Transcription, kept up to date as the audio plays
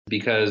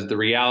because the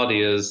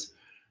reality is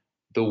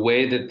the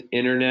way that the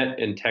internet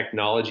and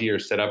technology are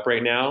set up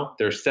right now,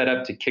 they're set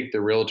up to kick the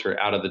realtor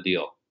out of the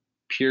deal,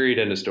 period,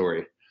 end of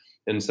story.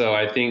 And so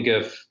I think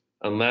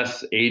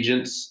unless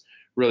agents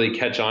really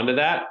catch on to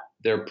that,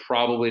 they're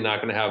probably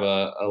not going to have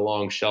a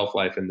long shelf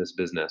life in this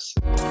business.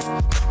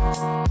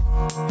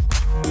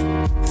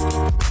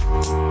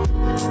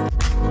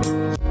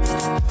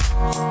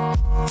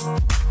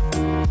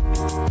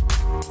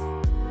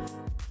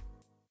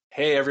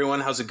 Hey everyone,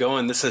 how's it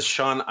going? This is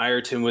Sean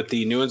Ireton with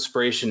the New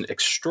Inspiration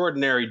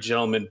Extraordinary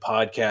Gentlemen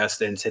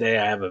podcast, and today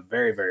I have a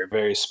very, very,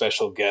 very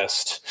special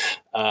guest.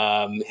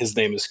 His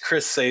name is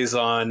Chris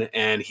Saison,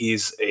 and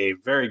he's a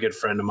very good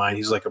friend of mine.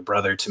 He's like a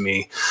brother to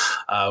me.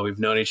 We've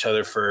known each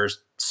other for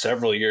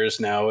several years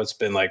now. It's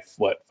been like,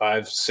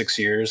 5-6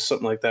 years,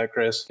 something like that,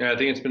 Chris? Yeah, I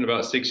think it's been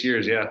about 6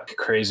 years, yeah.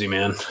 Crazy,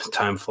 man.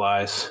 Time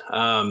flies.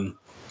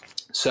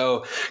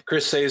 So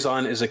Chris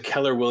Saison is a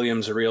Keller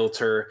Williams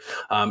realtor,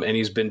 and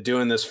he's been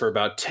doing this for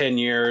about 10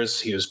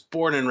 years. He was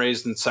born and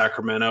raised in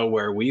Sacramento,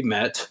 where we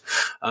met.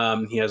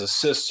 He has a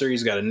sister.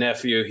 He's got a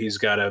nephew. He's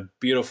got a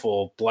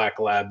beautiful black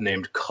lab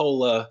named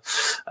Cola.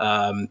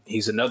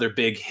 He's another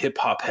big hip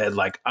hop head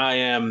like I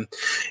am.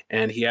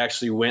 And he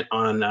actually went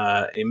on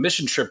a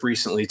mission trip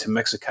recently to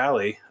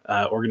Mexicali,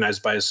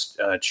 organized by his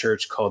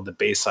church called the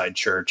Bayside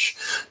Church,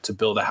 to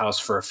build a house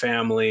for a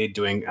family,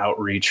 doing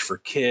outreach for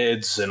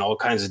kids and all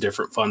kinds of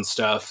different fun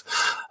stuff.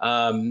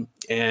 Like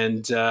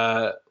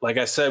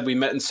I said, we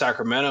met in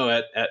Sacramento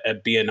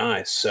at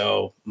BNI.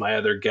 So my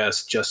other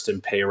guest,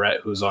 Justin Payrette,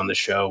 who's on the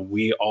show,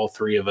 we all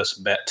three of us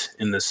met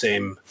in the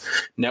same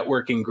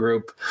networking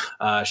group.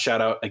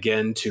 Shout out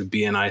again to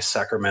BNI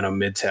Sacramento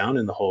Midtown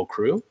and the whole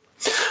crew.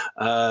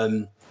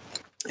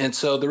 And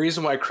so the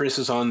reason why Chris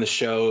is on the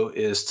show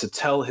is to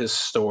tell his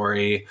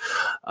story,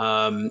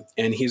 and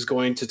he's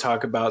going to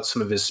talk about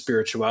some of his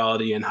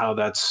spirituality and how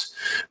that's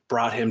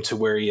brought him to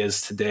where he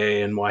is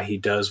today and why he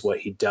does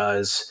what he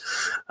does.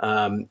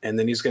 And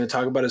then he's going to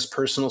talk about his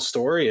personal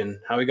story and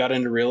how he got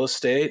into real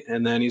estate.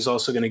 And then he's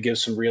also going to give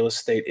some real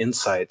estate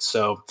insights.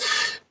 So,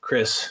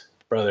 Chris,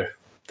 brother,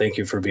 thank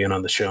you for being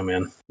on the show,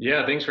 man.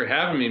 Yeah, thanks for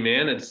having me,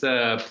 man. It's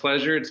a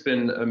pleasure. It's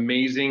been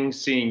amazing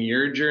seeing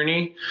your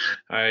journey.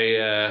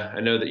 I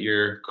know that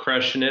you're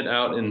crushing it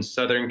out in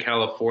Southern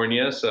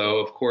California. So,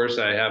 of course,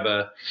 I have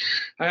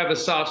a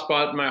soft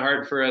spot in my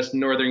heart for us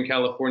Northern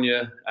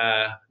California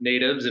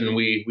natives, and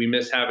we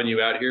miss having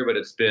you out here. But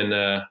it's been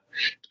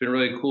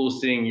really cool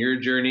seeing your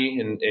journey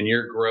and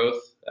your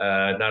growth.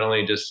 Not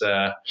only just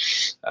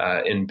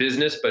in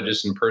business, but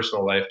just in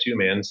personal life too,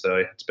 man. So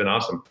it's been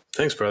awesome.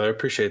 Thanks, brother. I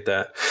appreciate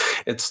that.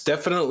 It's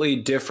definitely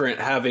different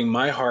having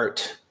my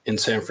heart in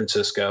San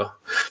Francisco.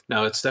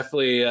 Now, it's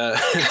definitely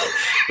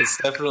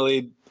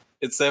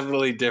it's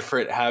definitely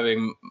different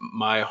having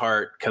my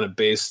heart kind of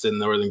based in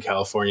Northern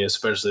California,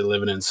 especially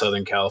living in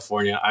Southern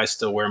California. I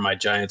still wear my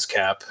Giants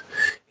cap,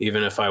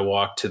 even if I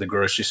walk to the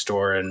grocery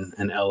store in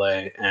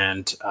LA,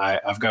 and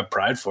I've got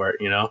pride for it.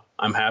 You know,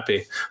 I'm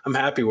happy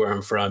where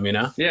I'm from, you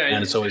know? Yeah.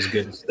 And it's always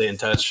good to stay in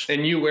touch.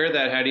 And you wear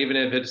that hat, even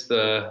if it's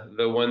the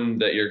one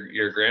that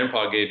your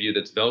grandpa gave you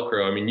that's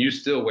Velcro. I mean, you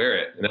still wear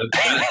it. And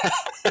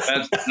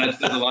that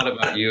says a lot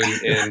about you.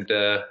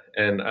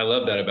 And I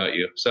love that about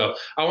you. So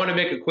I want to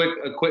make a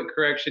quick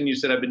correction. You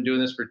said I've been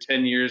doing this for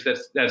 10 years.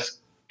 That's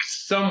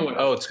somewhat.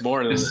 Oh, it's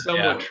more than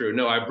somewhat true.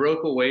 No, I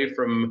broke away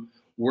from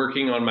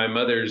working on my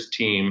mother's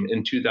team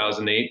in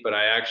 2008, but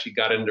I actually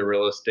got into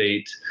real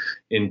estate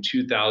in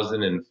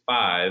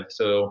 2005.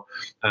 So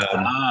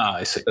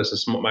I see.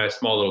 That's my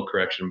small little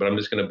correction, but I'm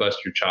just going to bust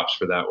your chops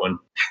for that one.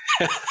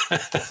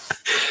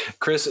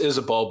 Chris is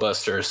a ball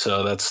buster,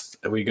 so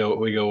we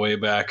go way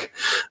back,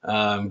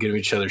 giving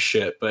each other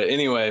shit. But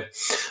anyway,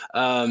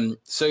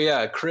 so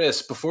yeah,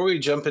 Chris, before we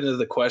jump into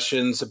the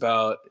questions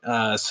about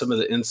some of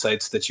the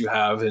insights that you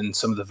have and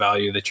some of the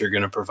value that you're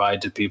going to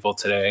provide to people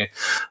today,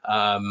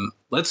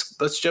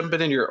 let's jump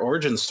into your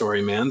origin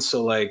story, man.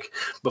 So like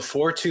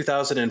before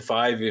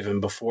 2005, even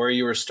before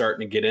you were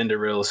starting to get into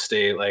real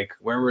estate, like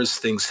where was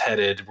things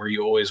headed? Were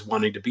you always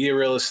wanting to be a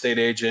real estate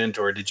agent,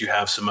 or did you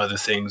have some other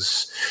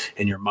things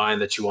in your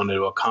mind that you wanted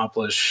to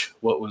accomplish?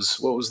 What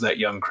was that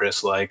young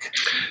Chris like?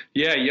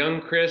 Yeah,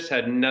 young Chris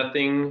had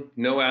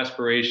no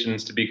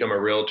aspirations to become a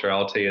realtor.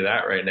 I'll tell you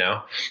that right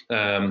now.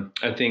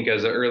 I think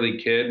as an early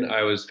kid,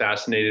 I was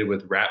fascinated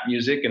with rap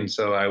music. And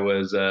so I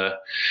was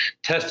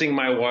testing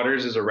my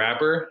waters as a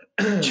rapper.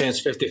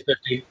 Chance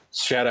 50/50.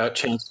 Shout out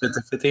Chance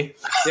 50/50.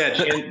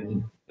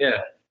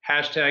 Yeah.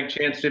 Hashtag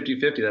Chance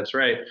 50/50. That's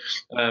right.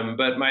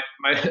 But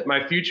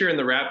my future in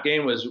the rap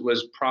game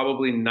was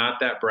probably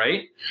not that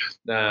bright.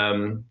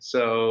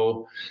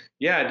 So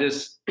yeah,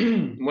 just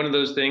one of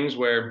those things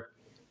where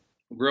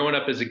growing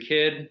up as a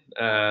kid,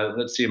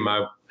 let's see,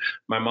 my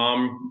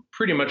mom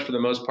pretty much for the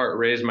most part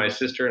raised my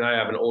sister and I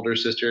have an older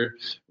sister,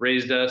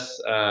 raised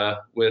us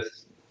with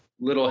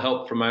little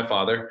help from my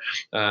father.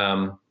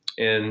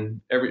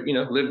 And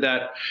lived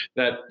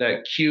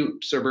that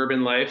cute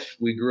suburban life.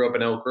 We grew up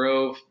in Elk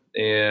Grove.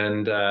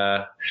 and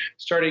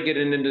started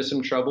getting into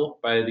some trouble.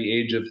 By the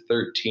age of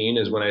 13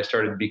 is when I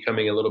started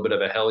becoming a little bit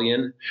of a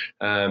hellion,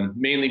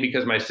 mainly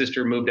because my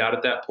sister moved out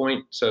at that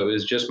point. So it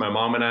was just my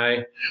mom and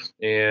I,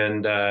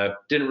 and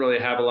didn't really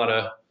have a lot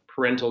of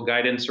parental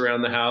guidance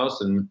around the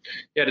house, and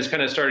just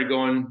kind of started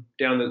going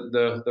down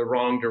the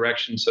wrong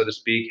direction, so to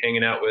speak,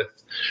 hanging out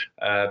with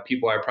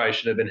people I probably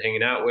shouldn't have been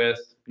hanging out with,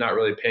 not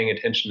really paying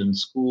attention in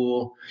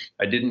school.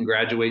 I didn't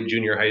graduate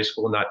junior high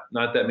school.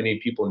 Not that many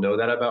people know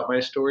that about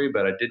my story,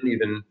 but I didn't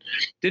even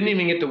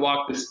get to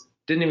walk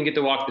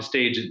the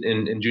stage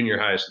in junior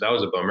high, so that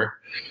was a bummer.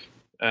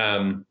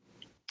 And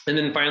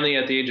then finally,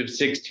 at the age of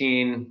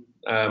 16,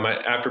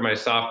 after my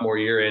sophomore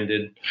year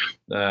ended,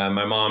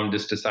 my mom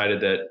just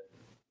decided that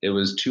it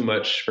was too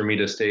much for me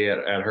to stay at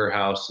her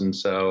house. And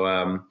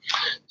so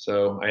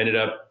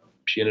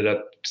she ended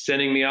up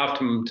sending me off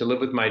to live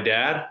with my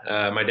dad.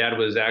 My dad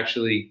was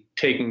actually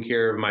taking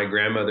care of my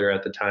grandmother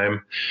at the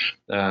time.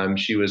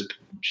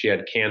 She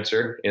had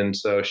cancer. And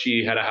so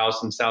she had a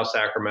house in South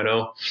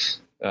Sacramento,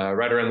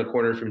 right around the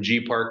corner from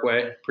G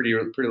Parkway, pretty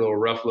little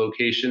rough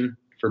location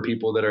for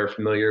people that are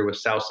familiar with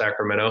South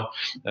Sacramento.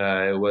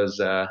 It was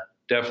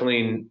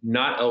definitely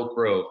not Elk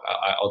Grove,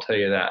 I'll tell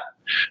you that.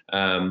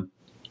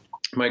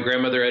 My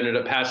grandmother ended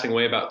up passing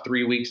away about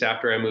 3 weeks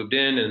after I moved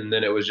in, and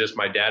then it was just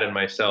my dad and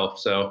myself.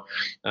 So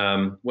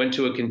went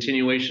to a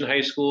continuation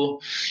high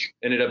school,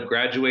 ended up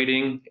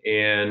graduating,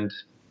 and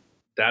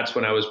that's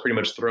when I was pretty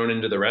much thrown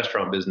into the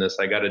restaurant business.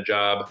 I got a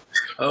job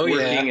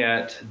working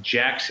at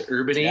Jack's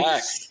Urban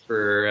Eats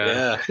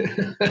for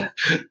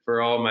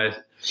for all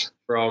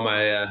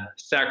my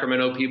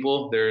Sacramento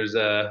people. There's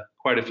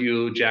quite a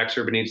few Jack's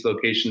Urban Eats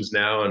locations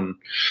now, and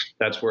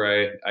that's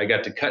where I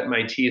got to cut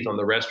my teeth on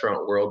the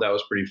restaurant world. That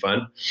was pretty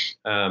fun.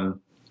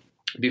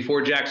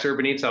 Before Jack's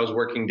Urban Eats, I was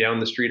working down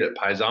the street at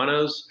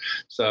Paisanos.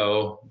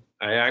 So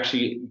I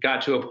actually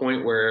got to a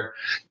point where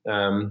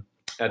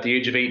at the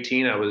age of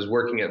 18, I was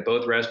working at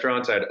both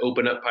restaurants. I'd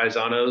open up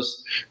Paisanos,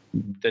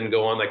 then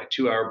go on like a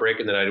 2-hour break,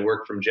 and then I'd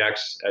work from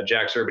Jack's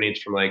Urban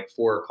Eats from like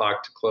 4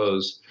 o'clock to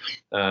close.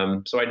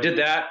 So I did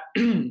that.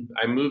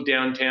 I moved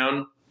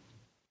downtown.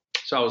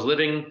 So I was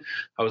living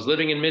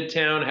in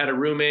Midtown, had a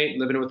roommate,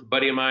 living with a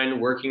buddy of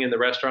mine, working in the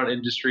restaurant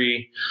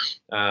industry.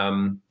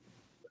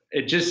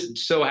 It just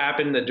so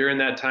happened that during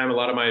that time, a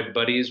lot of my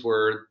buddies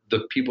were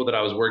the people that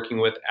I was working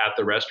with at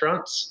the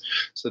restaurants.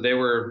 So they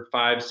were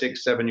 5,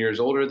 6, 7 years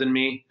older than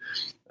me.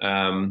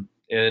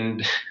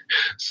 And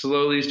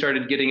slowly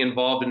started getting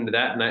involved into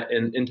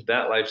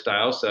that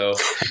lifestyle. So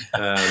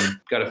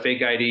got a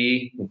fake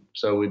ID.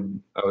 So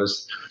I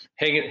was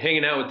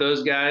hanging out with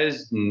those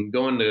guys and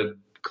going to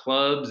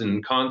clubs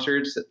and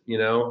concerts,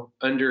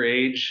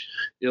 underage,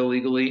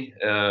 illegally.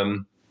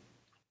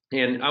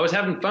 And I was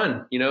having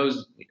fun,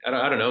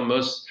 I don't know,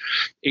 most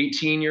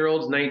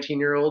 18-year-olds,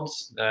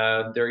 19-year-olds,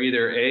 they're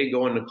either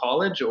going to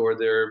college or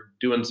they're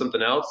doing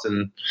something else.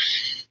 And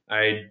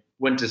I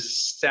went to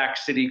Sac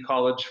City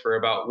College for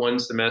about 1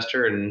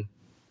 semester and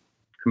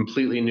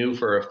completely knew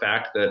for a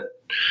fact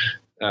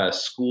that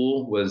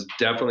school was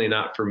definitely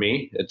not for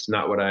me. It's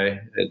not what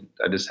I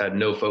just had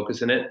no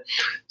focus in it.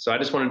 So I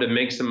just wanted to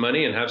make some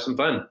money and have some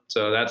fun.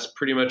 So that's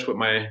pretty much what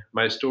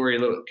my story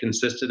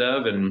consisted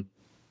of. And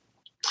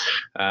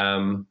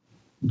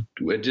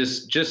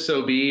just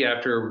so be,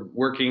 after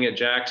working at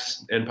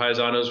Jack's and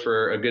Paisanos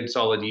for a good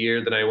solid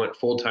year, then I went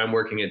full-time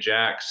working at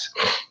Jack's.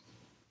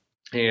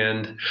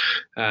 And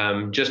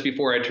just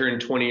before I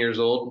turned 20 years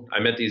old, I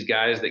met these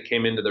guys that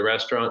came into the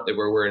restaurant. They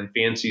were wearing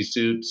fancy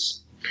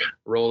suits,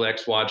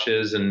 Rolex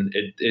watches, and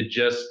it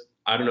just,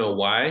 I don't know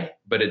why,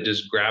 but it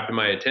just grabbed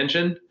my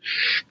attention.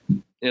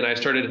 And I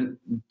started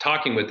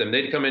talking with them.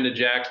 They'd come into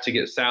Jack's to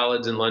get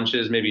salads and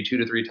lunches maybe 2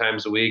 to 3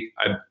 times a week.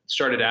 I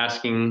started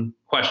asking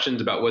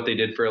questions about what they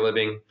did for a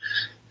living.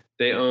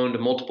 They owned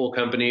multiple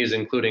companies,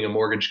 including a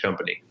mortgage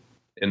company.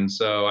 And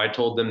so I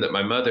told them that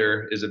my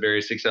mother is a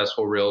very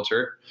successful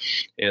realtor.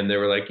 And they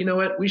were like, you know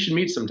what, we should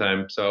meet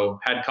sometime. So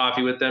had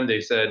coffee with them. They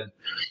said,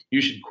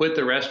 you should quit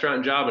the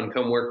restaurant job and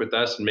come work with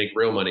us and make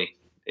real money.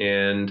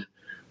 And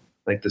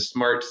like the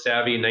smart,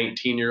 savvy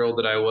 19-year-old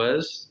that I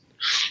was,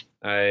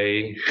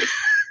 I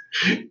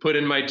put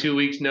in my 2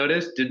 weeks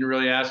notice, didn't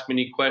really ask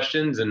many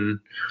questions. And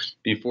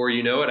before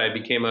you know it, I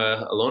became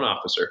a loan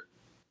officer.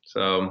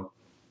 So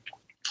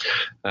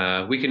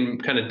we can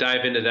kind of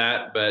dive into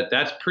that, but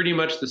that's pretty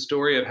much the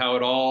story of how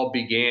it all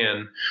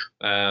began.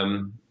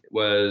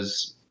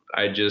 Was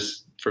I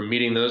just, from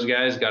meeting those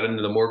guys, got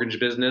into the mortgage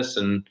business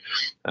and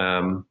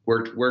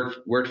worked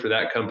for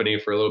that company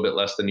for a little bit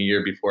less than a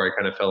year before I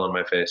kind of fell on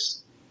my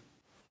face.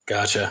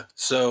 Gotcha.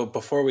 So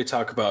before we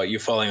talk about you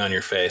falling on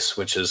your face,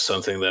 which is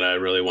something that I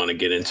really want to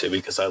get into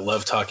because I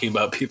love talking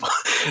about people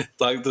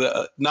like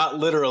not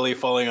literally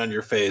falling on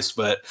your face,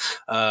 but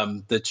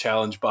the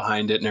challenge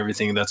behind it and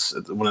everything. That's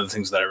one of the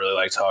things that I really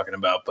like talking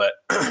about. But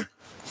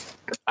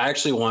I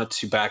actually want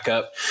to back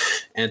up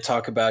and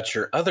talk about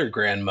your other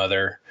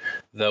grandmother,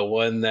 the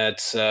one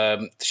that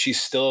she's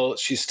still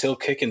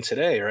kicking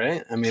today,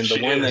 right? I mean,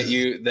 the one that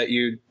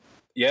you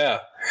Yeah.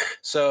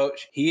 So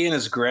he and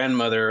his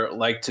grandmother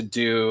like to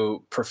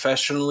do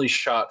professionally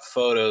shot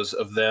photos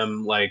of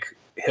them, like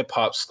hip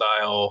hop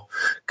style,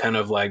 kind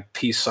of like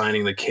peace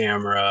signing the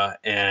camera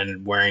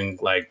and wearing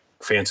like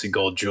fancy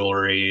gold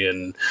jewelry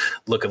and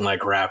looking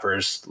like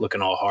rappers,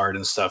 looking all hard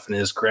and stuff. And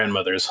his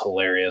grandmother is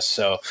hilarious.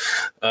 So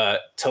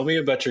tell me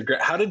about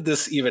how did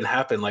this even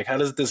happen? Like, how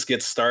does this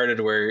get started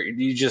where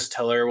you just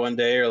tell her one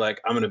day or like,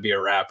 I'm going to be a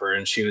rapper,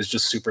 and she was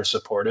just super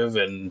supportive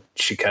and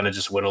she kind of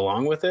just went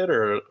along with it,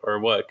 or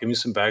what? Give me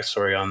some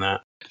backstory on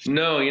that.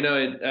 No,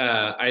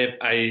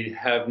 I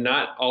have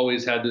not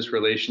always had this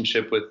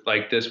relationship with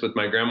like this with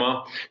my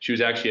grandma. She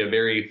was actually a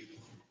very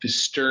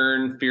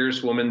stern,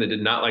 fierce woman that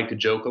did not like to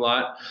joke a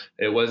lot.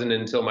 It wasn't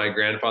until my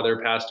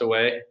grandfather passed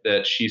away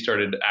that she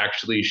started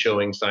actually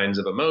showing signs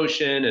of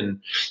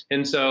emotion,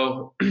 and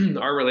so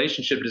our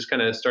relationship just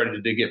kind of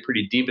started to get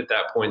pretty deep at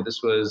that point.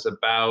 This was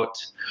about,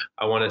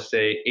 I want to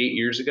say, 8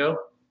 years ago.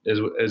 Is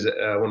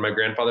when my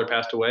grandfather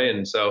passed away,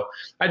 and so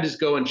I'd just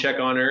go and check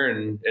on her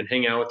and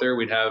hang out with her.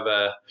 We'd have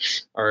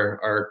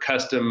our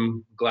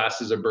custom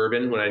glasses of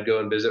bourbon when I'd go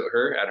and visit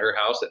her at her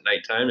house at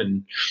nighttime,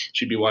 and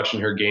she'd be watching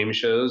her game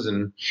shows.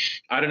 And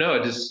I don't know,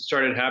 it just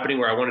started happening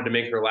where I wanted to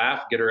make her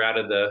laugh, get her out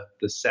of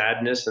the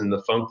sadness and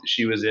the funk that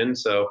she was in.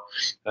 So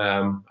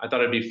I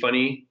thought it'd be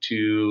funny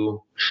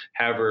to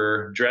have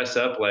her dress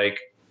up like,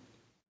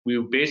 we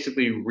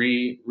basically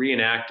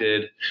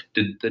reenacted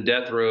the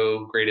Death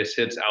Row Greatest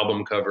Hits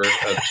album cover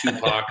of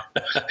Tupac,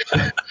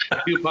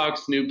 Tupac,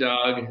 Snoop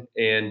Dogg,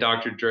 and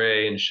Dr.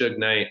 Dre and Suge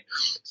Knight.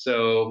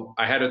 So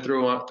I had to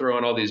throw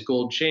on all these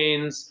gold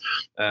chains.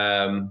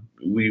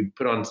 We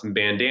put on some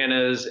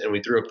bandanas and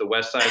we threw up the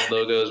West Side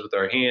logos with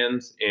our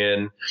hands,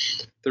 and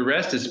the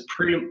rest is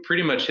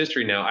pretty much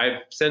history now.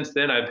 Since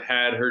then I've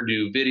had her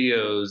do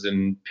videos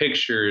and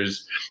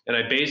pictures, and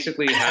I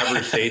basically have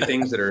her say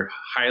things that are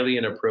highly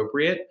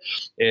inappropriate,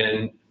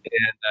 and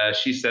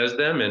she says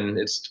them, and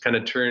it's kind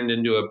of turned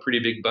into a pretty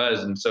big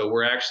buzz. And so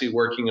we're actually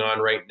working on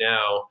right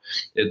now.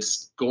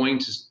 It's going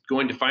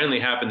to finally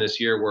happen this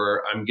year,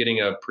 where I'm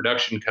getting a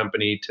production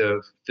company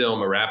to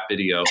film a rap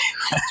video.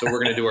 So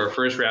we're going to do our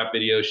first rap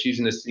video. She's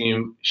going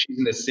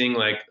to sing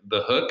like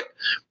the hook.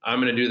 I'm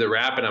going to do the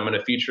rap, and I'm going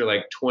to feature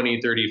like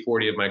 20, 30,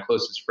 40 of my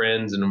closest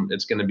friends. And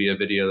it's going to be a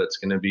video that's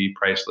going to be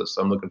priceless.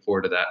 So I'm looking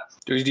forward to that.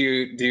 Do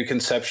you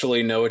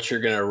conceptually know what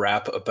you're going to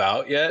rap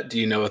about yet? Do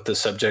you know what the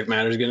subject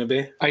matter is going to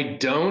be? I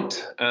don't.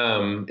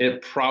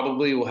 It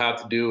probably will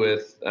have to do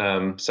with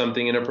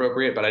something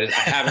inappropriate, but I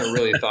haven't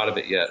really thought of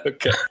it yet.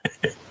 Okay.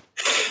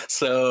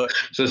 So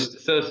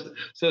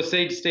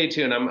stay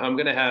tuned. I'm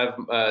going to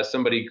have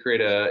somebody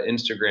create a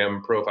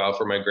Instagram profile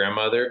for my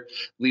grandmother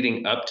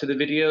leading up to the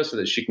video, so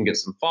that she can get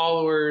some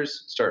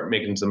followers, start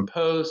making some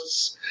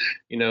posts,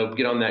 get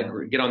on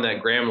that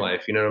gram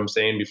life. You know what I'm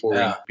saying?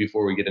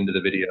 Before we get into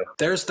the video.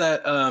 There's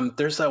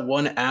that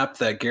one app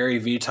that Gary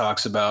Vee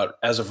talks about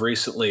as of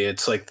recently.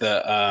 It's like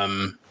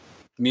the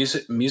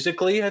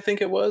Musically, I think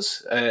it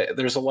was.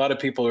 There's a lot of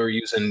people who are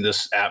using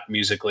this app,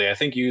 Musically. I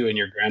think you and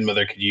your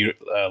grandmother could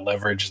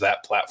leverage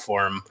that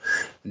platform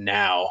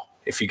now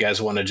if you guys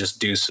want to just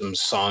do some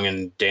song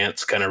and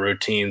dance kind of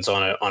routines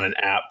on an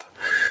app.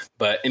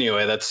 But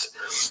anyway, that's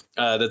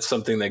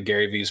something that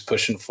Gary Vee is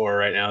pushing for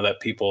right now,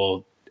 that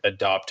people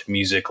adopt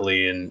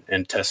Musically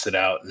and test it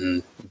out,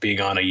 and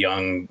being on a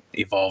young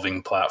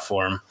evolving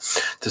platform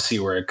to see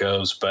where it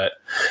goes. But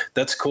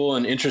that's cool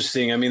and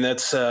interesting. I mean,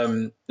 that's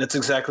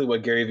exactly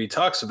what Gary Vee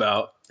talks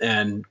about,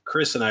 and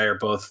Chris and I are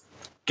both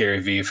Gary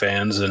Vee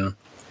fans, and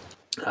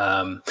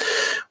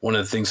one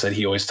of the things that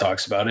he always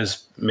talks about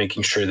is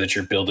making sure that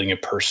you're building a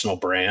personal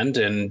brand,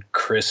 and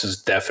Chris is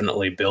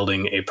definitely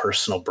building a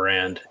personal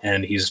brand,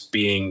 and he's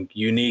being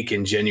unique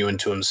and genuine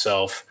to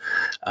himself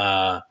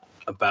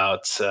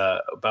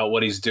about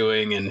what he's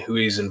doing and who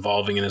he's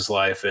involving in his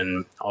life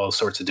and all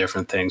sorts of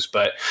different things.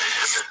 But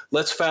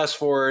let's fast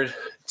forward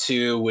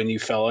to when you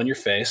fell on your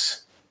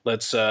face.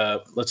 Let's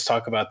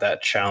talk about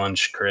that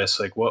challenge, Chris.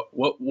 Like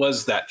what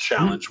was that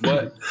challenge?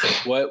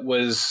 What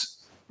was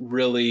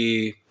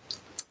really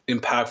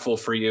impactful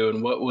for you,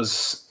 and what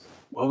was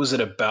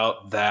it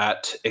about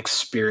that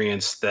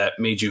experience that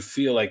made you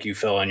feel like you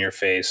fell on your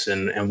face,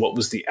 and what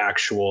was the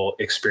actual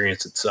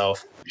experience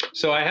itself?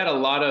 So I had a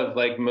lot of,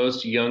 like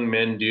most young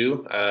men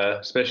do,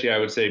 especially I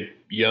would say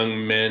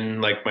young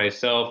men like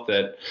myself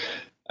that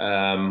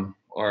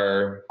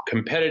are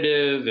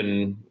competitive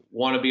and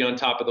want to be on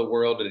top of the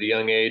world at a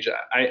young age.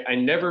 I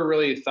never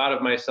really thought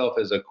of myself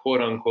as a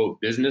quote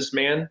unquote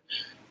businessman.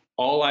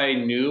 All I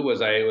knew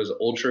was I was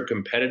ultra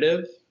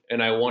competitive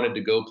and I wanted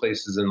to go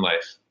places in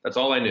life. That's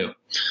all I knew.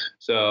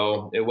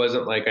 So it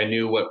wasn't like I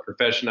knew what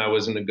profession I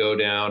was going to go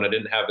down. I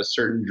didn't have a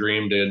certain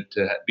dream to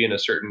be in a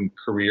certain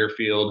career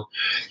field.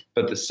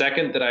 But the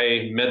second that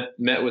I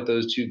met with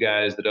those two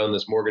guys that own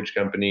this mortgage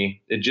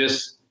company, it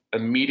just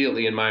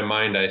immediately in my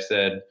mind, I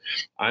said,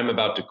 I'm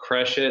about to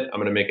crush it. I'm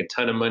going to make a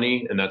ton of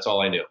money. And that's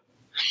all I knew.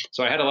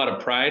 So I had a lot of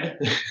pride.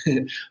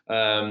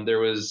 There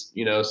was,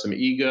 some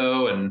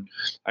ego, and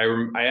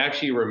I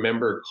actually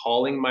remember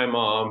calling my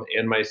mom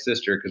and my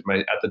sister, because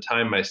at the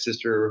time my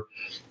sister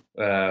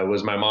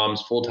was my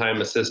mom's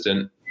full-time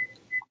assistant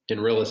in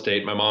real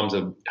estate. My mom's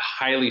a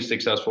highly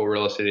successful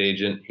real estate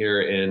agent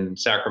here in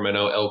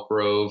Sacramento, Elk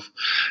Grove.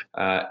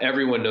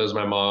 Everyone knows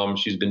my mom.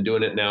 She's been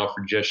doing it now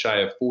for just shy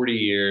of 40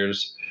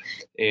 years.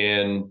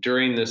 And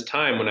during this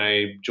time when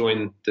I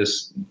joined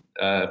this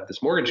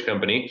mortgage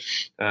company,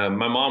 my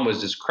mom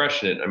was just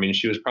crushing it. I mean,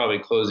 she was probably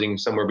closing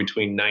somewhere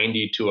between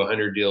 90 to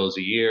 100 deals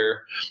a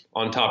year,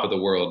 on top of the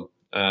world.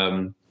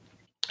 And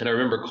I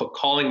remember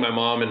calling my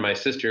mom and my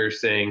sister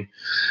saying,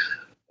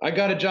 I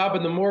got a job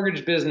in the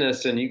mortgage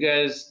business and you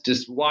guys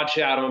just watch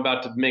out. I'm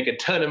about to make a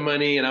ton of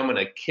money and I'm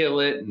going to kill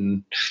it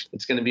and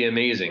it's going to be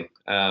amazing.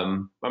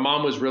 My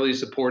mom was really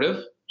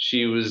supportive.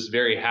 She was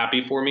very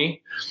happy for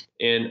me.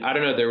 And I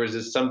don't know, there was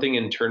just something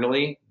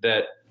internally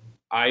that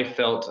I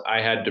felt I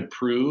had to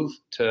prove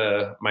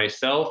to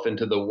myself and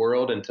to the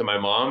world and to my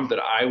mom that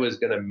I was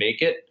going to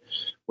make it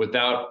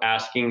without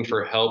asking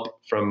for help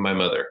from my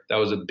mother. That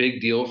was a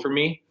big deal for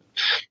me.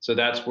 So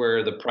that's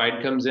where the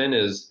pride comes in.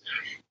 Is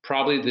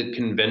probably the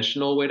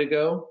conventional way to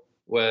go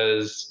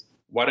was,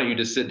 why don't you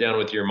just sit down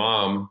with your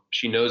mom?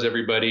 She knows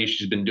everybody.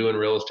 She's been doing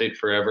real estate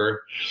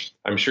forever.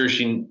 I'm sure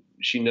she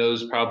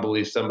knows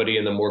probably somebody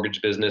in the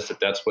mortgage business, if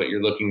that's what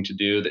you're looking to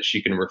do, that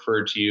she can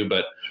refer to you.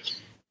 But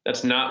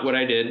that's not what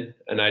I did.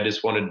 And I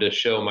just wanted to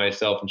show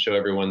myself and show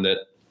everyone that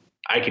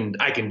I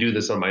can do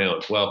this on my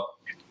own. Well,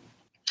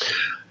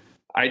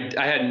 I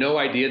had no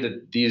idea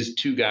that these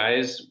two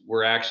guys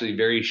were actually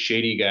very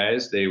shady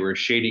guys. They were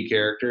shady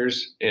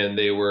characters, and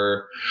they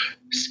were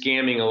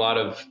scamming a lot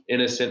of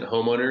innocent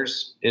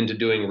homeowners into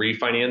doing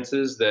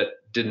refinances that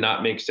did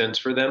not make sense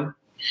for them.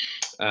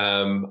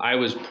 I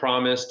was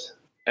promised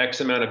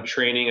X amount of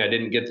training. I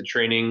didn't get the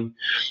training.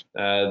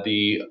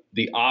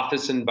 The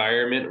office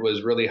environment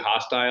was really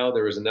hostile.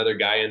 There was another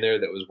guy in there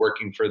that was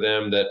working for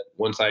them that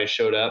once I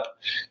showed up,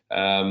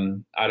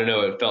 I don't know,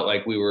 it felt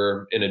like we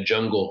were in a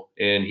jungle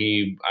and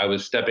I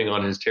was stepping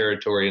on his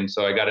territory. And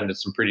so I got into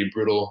some pretty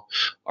brutal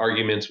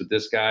arguments with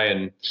this guy,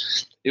 and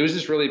it was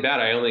just really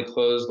bad. I only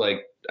closed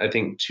I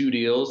think 2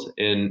 deals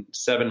in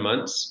 7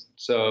 months.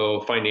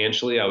 So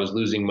financially, I was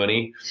losing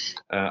money.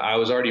 I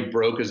was already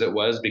broke as it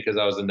was because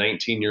I was a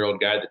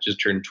 19-year-old guy that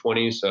just turned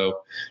 20.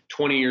 So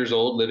 20 years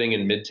old, living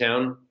in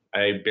Midtown.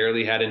 I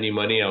barely had any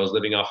money. I was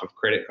living off of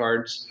credit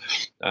cards.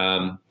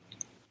 And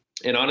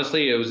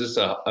honestly, it was just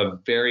a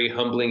very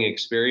humbling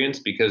experience,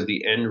 because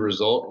the end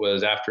result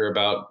was, after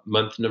about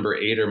month number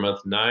 8 or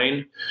month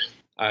 9,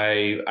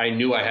 I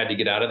knew I had to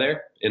get out of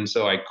there. And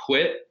so I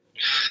quit,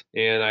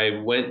 and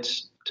I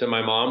went to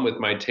my mom with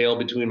my tail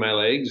between my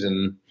legs.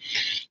 And,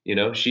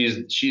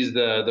 she's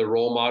the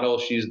role model.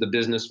 She's the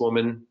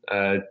businesswoman,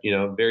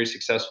 very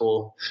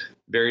successful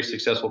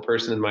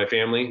person in my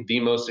family, the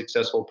most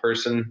successful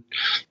person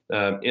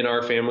in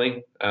our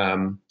family.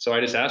 So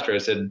I just asked her, I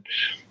said,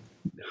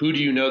 who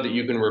do you know that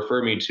you can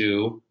refer me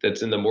to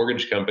that's in the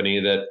mortgage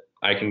company that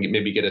I can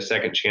maybe get a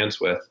second chance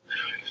with?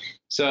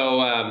 So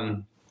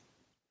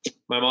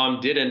my mom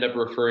did end up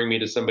referring me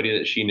to somebody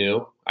that she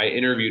knew. I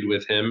interviewed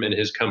with him and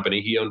his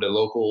company. He owned a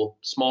local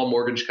small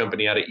mortgage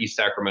company out of East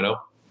Sacramento.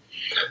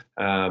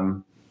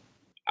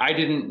 I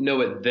didn't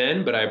know it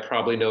then, but I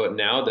probably know it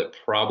now, that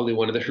probably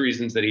one of the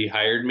reasons that he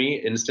hired me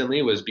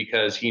instantly was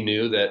because he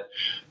knew that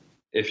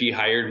if he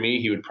hired me,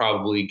 he would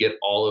probably get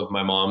all of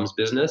my mom's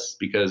business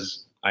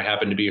because I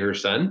happen to be her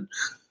son.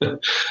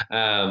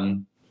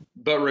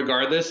 But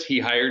regardless, he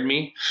hired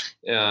me,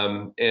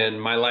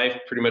 and my life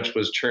pretty much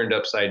was turned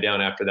upside down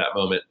after that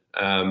moment.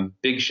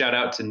 Big shout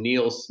out to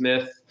Neil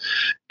Smith,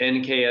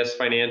 NKS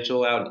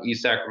Financial out in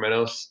East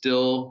Sacramento.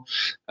 Still,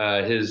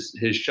 his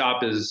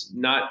shop is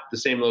not the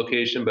same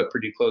location, but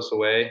pretty close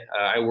away.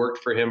 I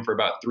worked for him for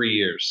about 3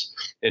 years,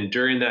 and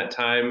during that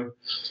time,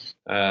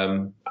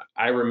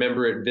 I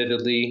remember it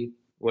vividly.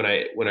 When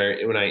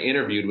I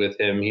interviewed with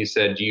him, he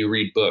said, "Do you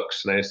read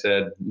books?" And I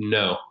said,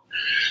 "No."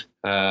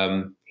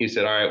 He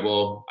said, "All right,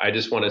 well, I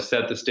just want to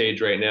set the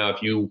stage right now.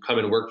 If you come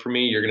and work for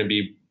me, you're going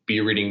to be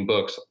reading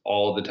books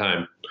all the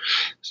time.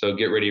 So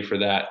get ready for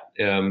that."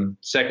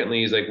 Secondly,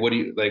 he's like, what do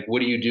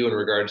you do in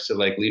regards to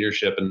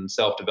leadership and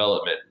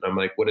self-development? And I'm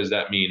like, what does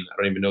that mean? I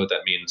don't even know what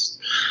that means.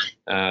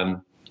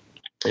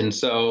 And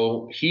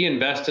so he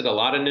invested a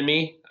lot into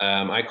me.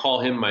 I call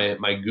him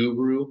my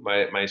guru,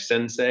 my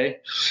sensei,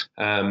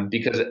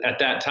 because at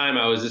that time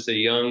I was just a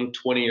young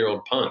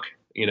 20-year-old punk,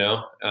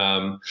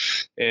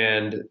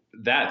 and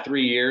that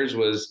 3 years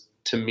was,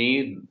 to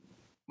me,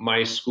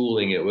 my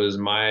schooling. It was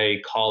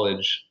my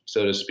college,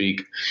 so to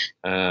speak.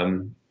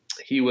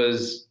 He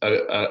was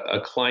a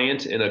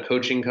client in a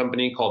coaching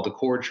company called The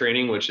Core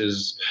Training, which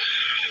is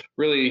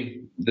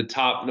really the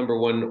top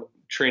 #1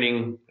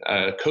 training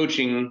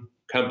coaching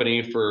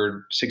company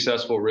for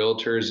successful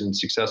realtors and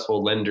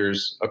successful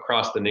lenders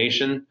across the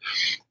nation.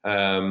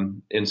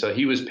 And so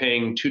he was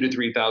paying $2,000 to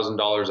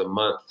 $3,000 a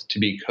month to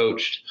be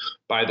coached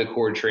by The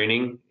Core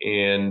Training.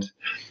 And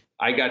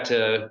I got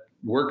to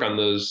work on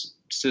those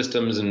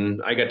systems, and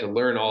I got to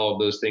learn all of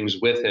those things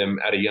with him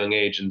at a young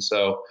age. And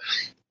so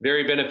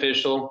very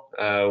beneficial.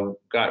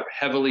 Got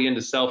heavily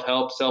into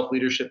self-help,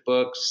 self-leadership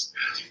books.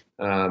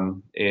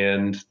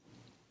 And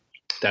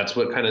that's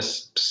what kind of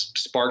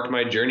sparked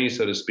my journey,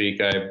 so to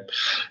speak. I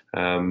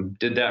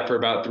did that for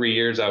about 3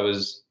 years. I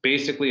was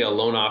basically a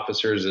loan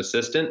officer's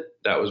assistant.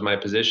 That was my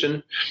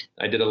position.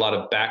 I did a lot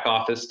of back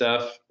office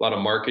stuff, a lot of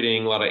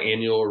marketing, a lot of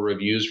annual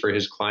reviews for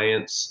his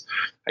clients.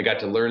 I got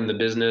to learn the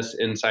business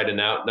inside and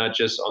out, not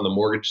just on the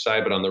mortgage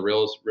side, but on the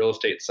real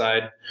estate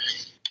side.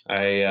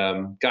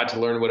 I got to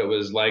learn what it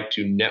was like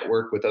to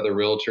network with other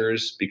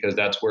realtors, because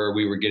that's where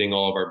we were getting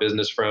all of our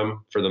business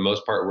from. For the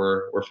most part,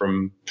 we're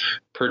from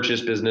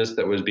purchase business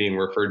that was being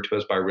referred to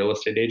us by real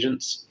estate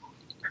agents.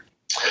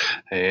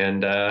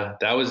 And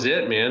that was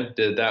it, man.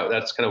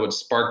 That's kind of what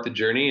sparked the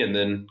journey. And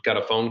then got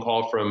a phone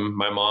call from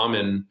my mom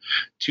in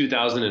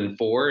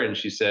 2004, and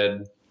she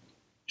said,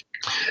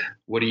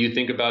 "What do you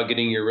think about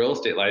getting your real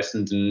estate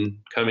license and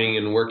coming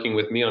and working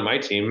with me on my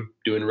team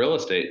doing real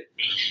estate?"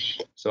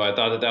 So I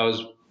thought that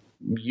was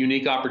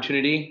unique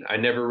opportunity. I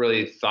never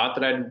really thought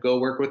that I'd go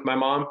work with my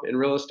mom in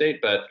real estate,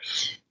 but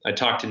I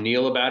talked to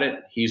Neil about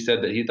it. He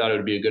said that he thought it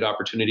would be a good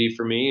opportunity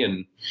for me.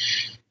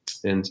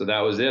 And so that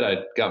was it.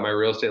 I got my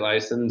real estate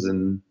license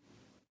and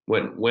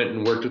went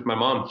and worked with my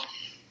mom.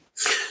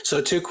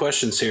 So 2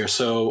 questions here.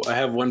 So I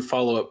have one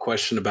follow-up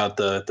question about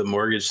the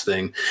mortgage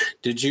thing.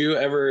 Did you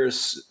ever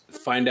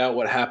find out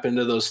what happened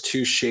to those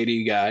 2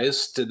 shady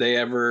guys? Did they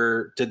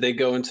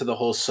go into the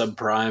whole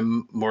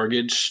subprime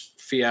mortgage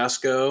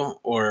fiasco,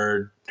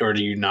 or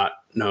do you not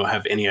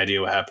have any idea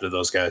what happened to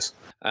those guys?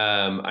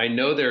 I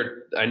know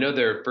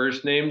their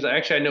first names.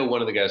 Actually, I know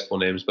one of the guys' full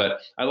names, but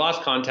I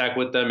lost contact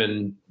with them.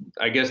 And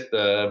I guess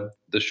the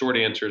short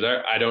answer is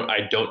I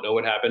don't know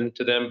what happened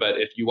to them. But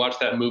if you watch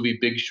that movie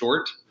Big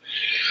Short,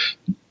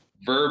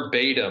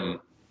 verbatim,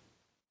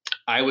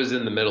 I was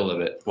in the middle of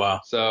it.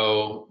 Wow.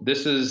 So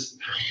this is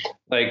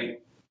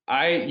like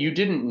you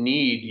didn't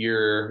need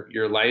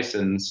your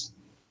license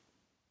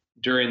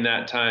during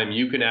that time.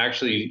 You can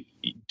actually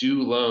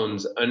do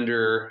loans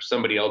under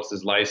somebody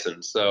else's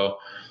license. So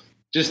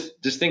just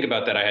think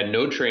about that. I had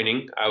no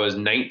training. I was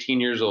 19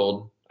 years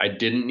old. I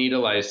didn't need a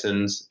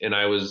license, and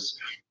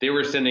they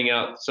were sending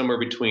out somewhere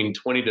between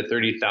 20 to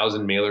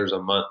 30,000 mailers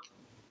a month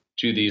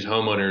to these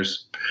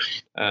homeowners.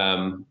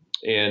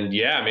 And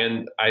yeah,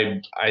 man,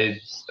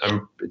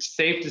 it's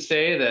safe to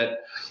say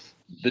that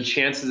the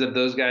chances of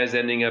those guys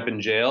ending up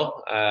in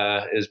jail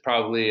is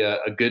probably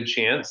a good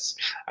chance.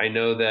 I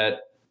know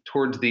that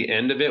towards the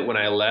end of it, when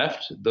I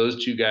left,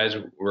 those 2 guys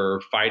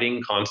were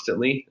fighting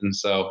constantly. And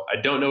so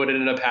I don't know what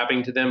ended up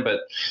happening to them,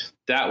 but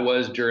that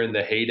was during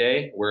the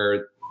heyday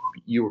where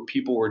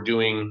people were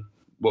doing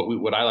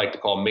what I like to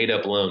call made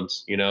up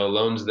loans,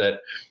 loans that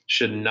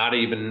should not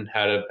even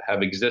have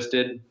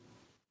existed.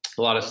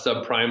 A lot of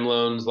subprime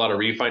loans, a lot of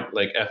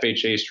like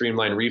FHA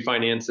streamlined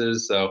refinances.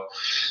 So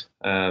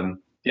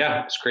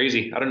yeah, it's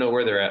crazy. I don't know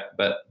where they're at,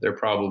 but they're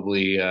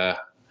probably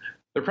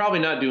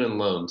not doing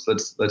loans.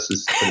 Let's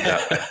just put it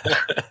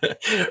that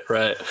way.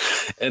 Right.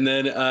 And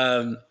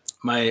then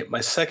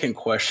my second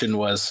question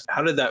was,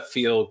 how did that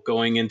feel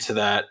going into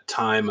that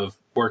time of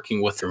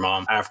working with your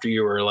mom after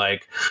you were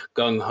like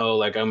gung ho,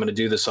 like I'm going to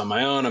do this on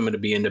my own, I'm going to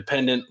be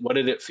independent? What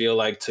did it feel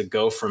like to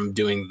go from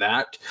doing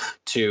that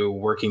to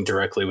working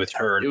directly with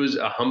her? It was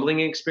a humbling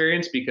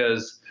experience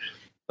because,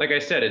 like I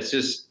said, it's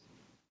just,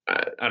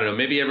 I don't know,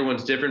 maybe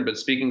everyone's different, but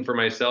speaking for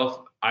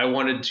myself, I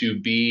wanted to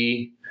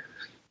be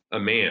a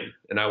man,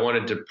 and I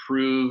wanted to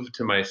prove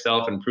to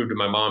myself and prove to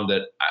my mom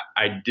that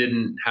I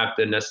didn't have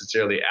to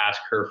necessarily ask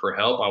her for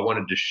help. I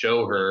wanted to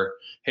show her,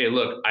 hey,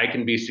 look, I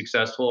can be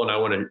successful, and I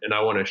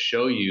want to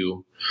show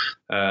you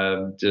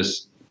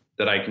just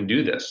that I can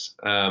do this.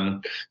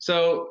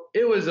 So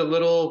it was a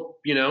little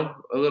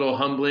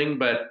humbling,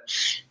 but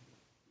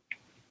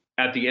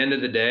at the end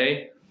of the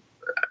day,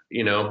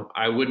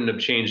 I wouldn't have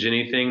changed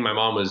anything. My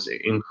mom was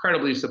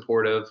incredibly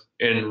supportive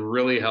and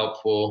really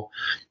helpful,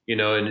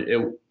 and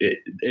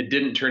it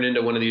didn't turn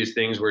into one of these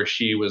things where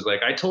she was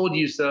like, I told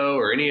you so,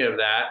 or any of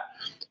that.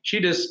 She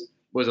just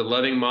was a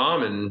loving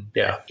mom and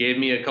gave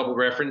me a couple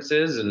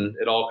references, and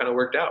it all kind of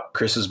worked out.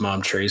 Chris's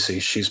mom, Tracy,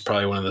 she's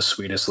probably one of the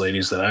sweetest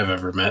ladies that I've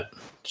ever met.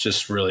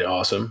 Just really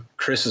awesome.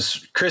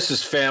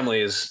 Chris's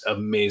family is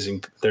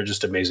amazing. They're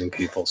just amazing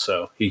people.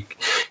 So he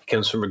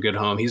comes from a good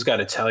home. He's got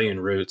Italian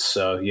roots,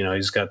 so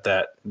he's got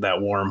that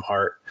warm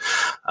heart.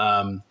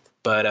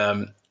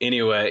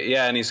 Anyway,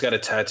 yeah, and he's got a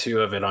tattoo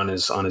of it on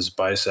his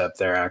bicep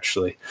there,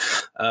 actually,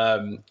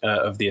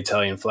 of the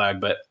Italian flag.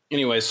 But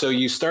anyway, so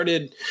you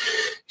started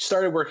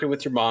working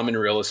with your mom in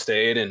real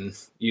estate, and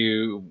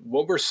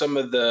what were some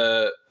of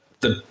the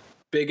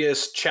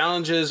biggest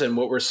challenges and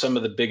what were some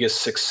of the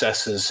biggest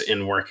successes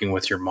in working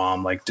with your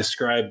mom? Like,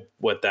 describe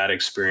what that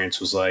experience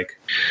was like.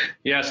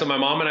 Yeah. So my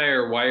mom and I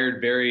are wired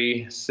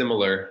very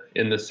similar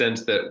in the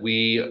sense that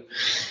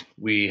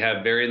we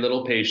have very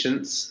little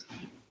patience.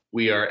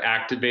 We are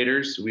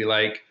activators. We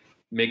like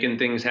making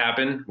things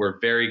happen. We're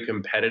very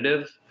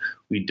competitive.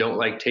 We don't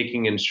like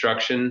taking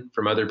instruction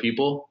from other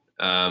people.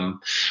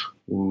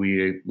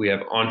 We have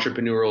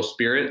entrepreneurial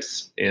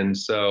spirits. And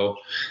so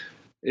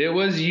it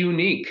was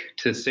unique,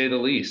 to say the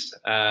least,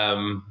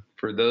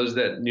 for those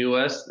that knew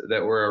us,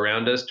 that were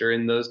around us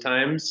during those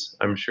times,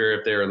 I'm sure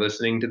if they are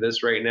listening to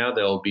this right now,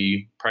 they'll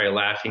be probably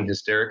laughing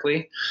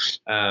hysterically,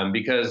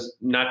 because,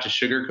 not to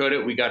sugarcoat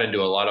it, we got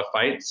into a lot of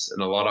fights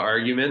and a lot of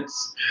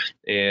arguments,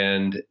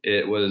 and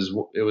it was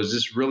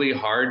just really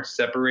hard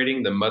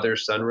separating the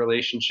mother-son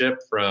relationship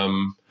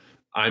from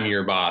I'm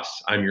your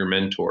boss, I'm your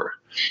mentor.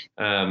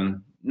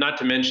 Not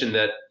to mention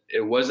that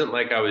it wasn't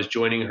like I was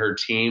joining her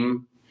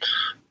team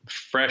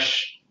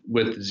fresh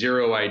with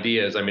zero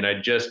ideas. I mean, I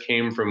just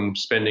came from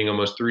spending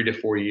almost 3 to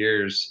 4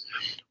 years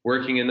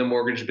working in the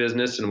mortgage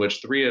business, in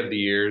which 3 of the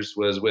years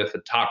was with a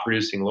top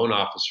producing loan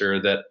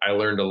officer that I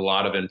learned a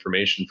lot of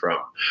information from.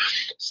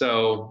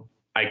 So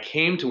I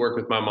came to work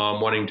with my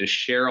mom wanting to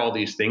share all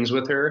these things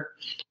with her,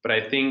 but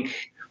I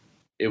think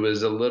it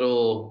was a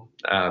little,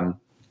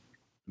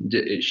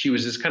 she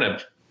was just kind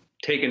of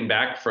taken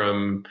back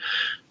from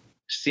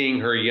seeing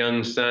her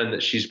young son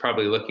that she's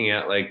probably looking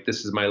at like,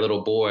 this is my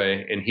little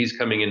boy and he's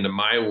coming into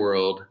my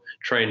world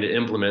trying to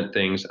implement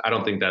things. I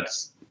don't think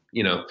that's,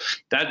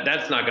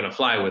 that's not going to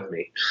fly with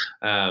me.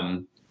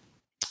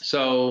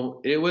 So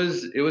it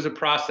was a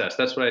process.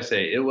 That's what I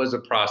say. It was a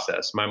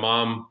process. My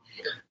mom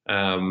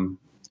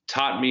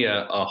taught me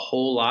a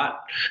whole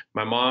lot.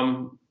 My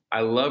mom, I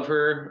love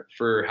her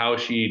for how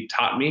she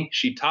taught me.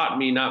 She taught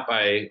me not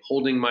by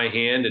holding my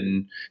hand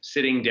and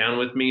sitting down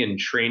with me and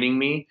training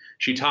me.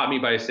 She taught me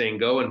by saying,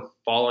 go and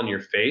fall on your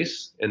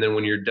face. And then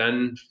when you're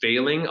done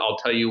failing, I'll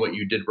tell you what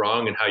you did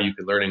wrong and how you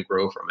can learn and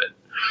grow from it.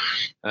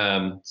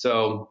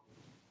 So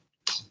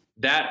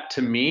that,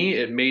 to me,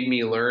 it made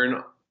me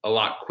learn a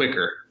lot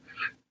quicker.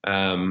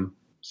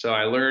 So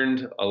I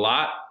learned a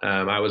lot.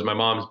 I was my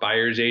mom's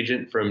buyer's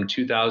agent from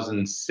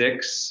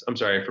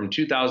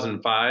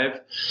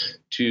 2005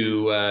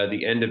 to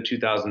the end of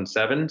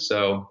 2007.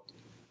 So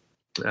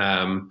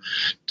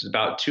it's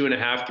about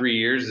 2.5, 3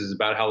 years is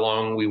about how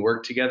long we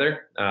worked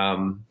together.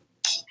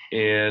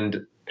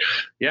 And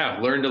yeah,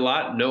 learned a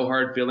lot, no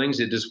hard feelings.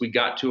 We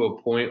got to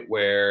a point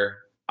where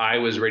I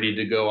was ready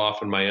to go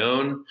off on my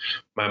own.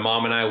 My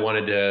mom and I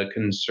wanted to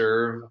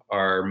conserve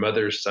our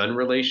mother-son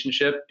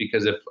relationship,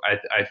 because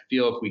I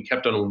feel if we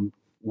kept on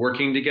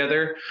working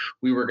together,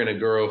 we were going to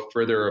grow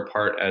further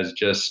apart as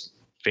just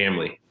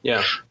family.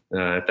 Yeah.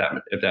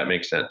 If that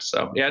makes sense.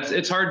 So yeah,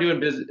 it's hard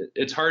doing business.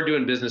 It's hard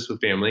doing business with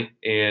family,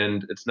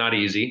 and it's not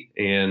easy.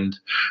 And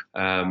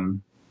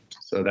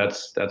so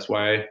that's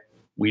why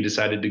we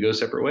decided to go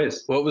separate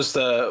ways. What was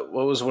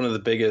one of the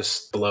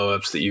biggest blow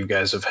ups that you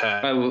guys have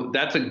had?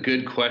 That's a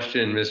good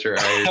question, Mr.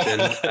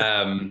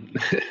 Ireton.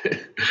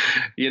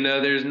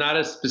 There's not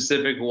a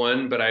specific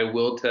one, but I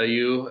will tell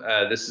you,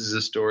 this is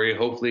a story.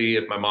 Hopefully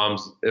if my mom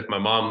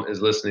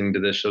is listening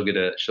to this, she'll get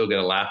a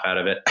laugh out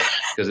of it,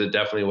 because it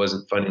definitely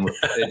wasn't funny.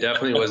 It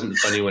definitely wasn't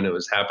funny when it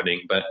was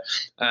happening, but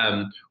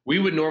we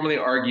would normally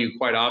argue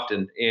quite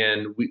often,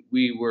 and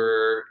we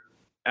were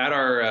at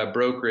our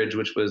brokerage,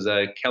 which was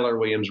Keller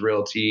Williams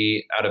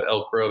Realty out of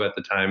Elk Grove at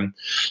the time.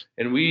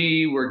 And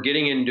we were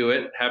getting into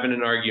it, having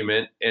an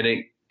argument, and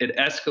it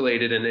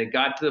escalated, and it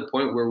got to the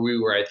point where we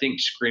were, I think,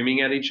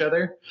 screaming at each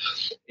other.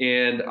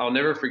 And I'll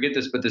never forget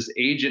this, but this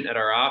agent at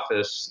our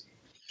office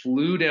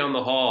flew down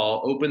the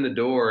hall, opened the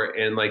door,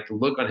 and like the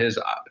look on his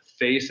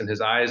face and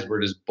his eyes were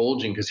just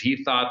bulging, because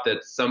he thought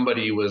that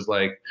somebody was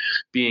like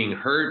being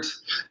hurt.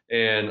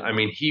 And I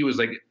mean, he was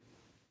like,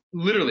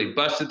 literally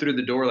busted through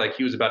the door like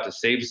he was about to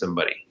save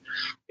somebody.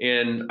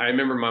 And I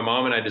remember my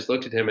mom and I just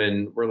looked at him,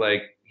 and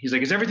he's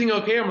like, is everything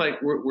okay? I'm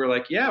like, we're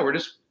like, yeah, we're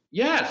just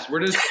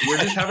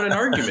having an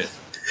argument.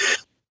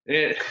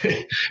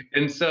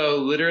 And so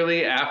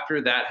literally after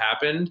that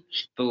happened,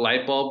 the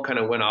light bulb kind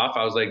of went off.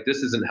 I was like, this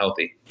isn't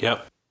healthy.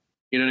 Yep.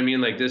 You know what I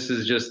mean? Like, this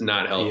is just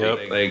not healthy.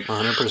 Yep. Like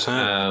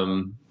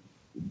 100%.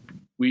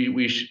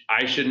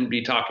 I shouldn't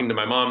be talking to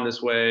my mom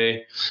this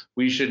way.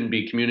 We shouldn't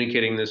be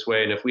communicating this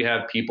way. And if we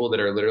have people that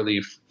are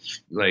literally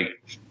like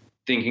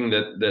thinking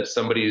that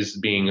somebody's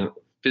being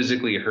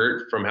physically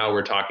hurt from how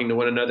we're talking to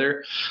one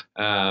another,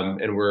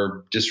 and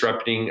we're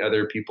disrupting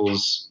other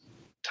people's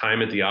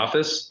time at the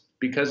office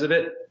because of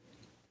it,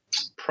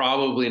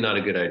 probably not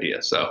a good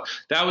idea. So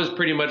that was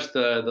pretty much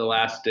the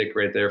last stick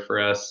right there for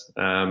us,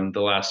 the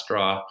last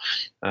straw.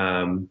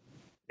 Yeah,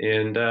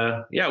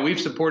 we've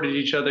supported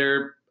each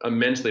other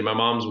immensely. My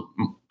mom's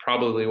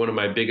probably one of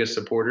my biggest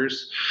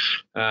supporters.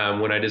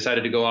 When I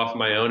decided to go off on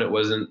my own, it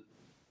wasn't,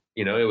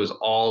 it was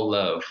all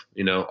love,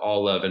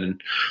 all love.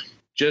 And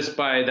just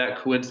by that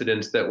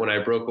coincidence that when I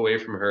broke away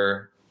from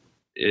her,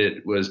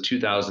 it was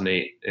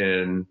 2008,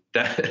 and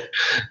that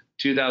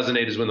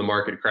 2008 is when the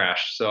market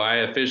crashed. So I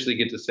officially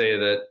get to say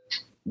that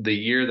the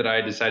year that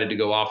I decided to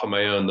go off on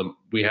my own,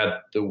 we had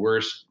the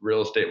worst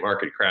real estate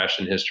market crash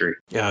in history.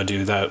 Yeah,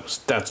 dude,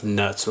 that's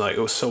nuts. Like,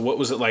 so what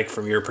was it like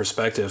from your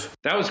perspective?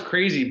 That was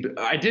crazy.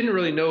 I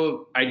didn't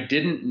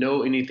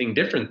know anything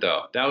different,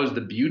 though. That was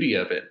the beauty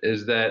of it,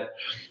 is that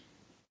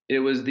it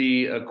was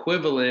the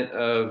equivalent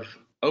of,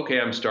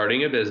 okay, I'm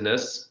starting a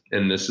business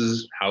and this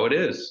is how it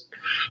is.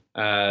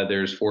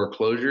 There's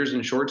foreclosures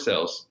and short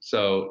sales.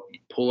 So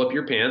pull up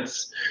your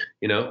pants,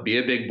 be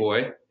a big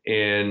boy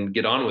and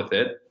get on with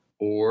it.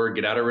 or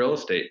get out of real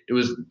estate. It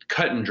was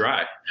cut and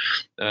dry.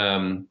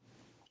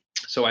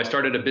 So I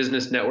started a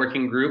business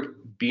networking group,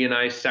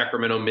 BNI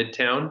Sacramento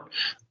Midtown,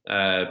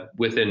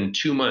 within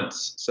 2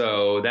 months.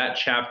 So that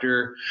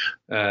chapter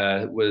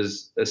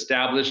was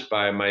established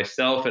by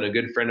myself and a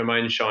good friend of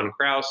mine, Sean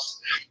Kraus,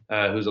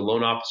 who's a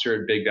loan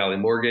officer at Big Valley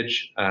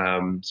Mortgage.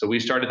 So we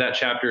started that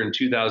chapter in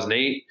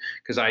 2008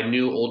 because I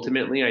knew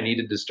ultimately I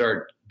needed to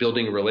start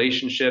building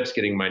relationships,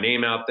 getting my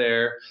name out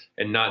there,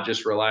 and not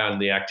just rely on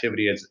the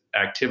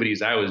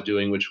activities I was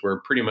doing, which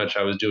were pretty much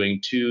I was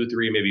doing 2,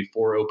 3, maybe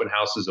 4 open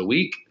houses a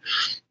week.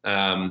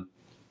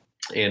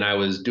 And I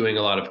was doing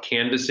a lot of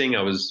canvassing.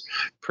 I was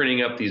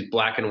printing up these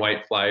black and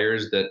white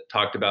flyers that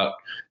talked about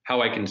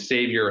how I can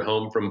save your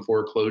home from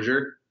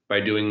foreclosure by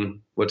doing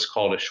what's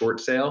called a short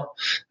sale.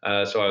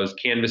 So I was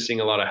canvassing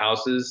a lot of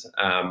houses.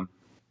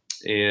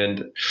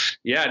 And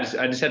yeah,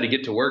 I just had to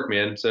get to work,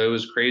 man. So it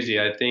was crazy.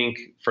 I think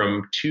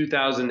from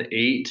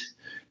 2008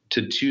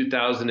 to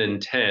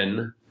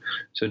 2010.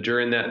 So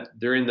during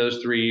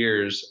those 3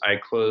 years, I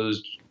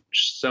closed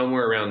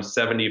somewhere around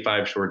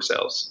 75 short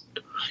sales.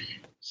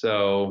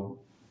 So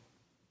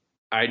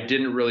I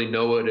didn't really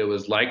know what it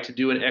was like to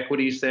do an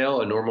equity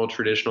sale, a normal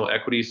traditional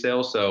equity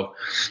sale. So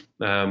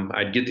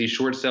I'd get these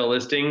short sale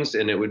listings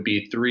and it would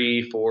be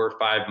 3, 4,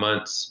 5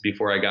 months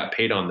before I got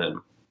paid on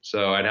them.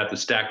 So I'd have to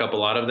stack up a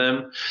lot of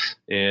them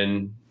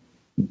and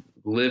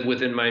live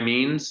within my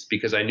means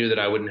because I knew that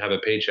I wouldn't have a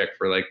paycheck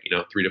for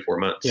 3 to 4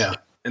 months. Yeah.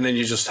 And then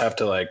you just have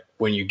to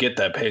when you get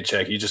that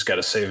paycheck, you just got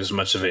to save as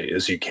much of it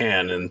as you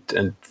can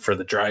and for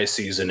the dry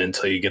season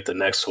until you get the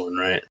next one,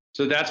 right?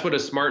 So that's what a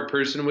smart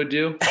person would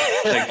do.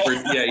 I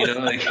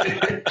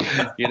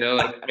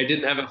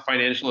didn't have a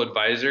financial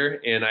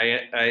advisor, and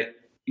I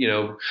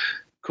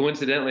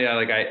coincidentally,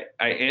 I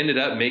ended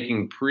up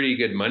making pretty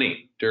good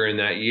money during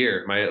that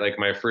year,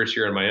 my first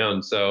year on my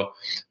own. So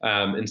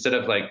instead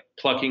of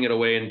plucking it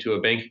away into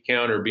a bank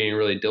account or being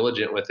really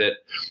diligent with it,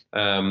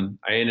 I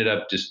ended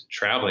up just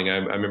traveling. I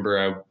remember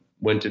I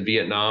went to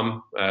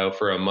Vietnam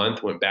for a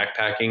month, went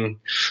backpacking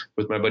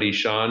with my buddy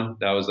Sean.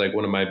 That was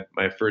one of my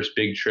first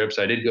big trips.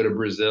 I did go to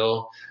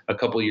Brazil a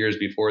couple of years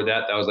before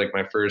that. That was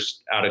my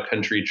first out of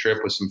country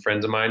trip with some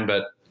friends of mine.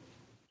 But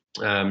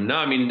no,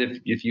 I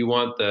mean, if you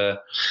want the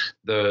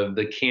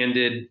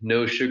candid,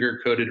 no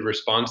sugar coated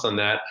response on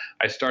that,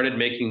 I started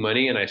making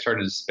money and I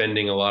started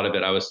spending a lot of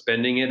it. I was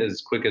spending it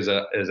as quick as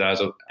I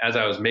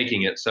was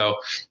making it. So,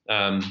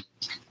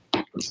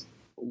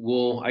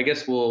 I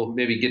guess we'll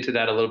maybe get to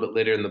that a little bit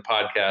later in the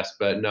podcast,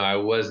 but no, I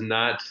was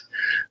not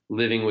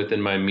living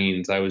within my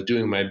means. I was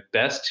doing my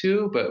best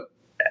to, but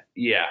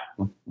yeah,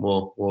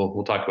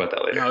 we'll talk about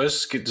that later. No,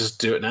 just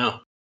do it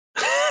now.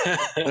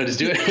 Just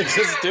do it.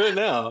 Just do it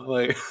now.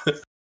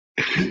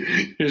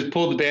 Just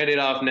pull the Band-Aid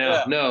off now.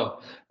 Yeah. No,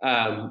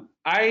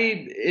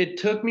 it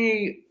took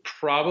me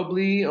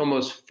probably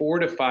almost 4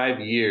 to 5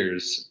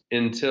 years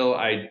until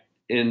I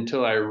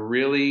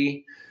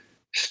really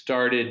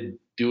started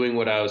doing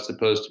what I was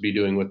supposed to be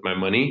doing with my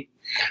money.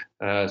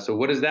 So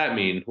what does that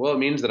mean? Well, it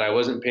means that I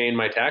wasn't paying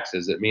my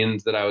taxes. It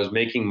means that I was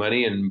making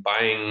money and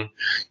buying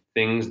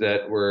things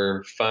that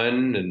were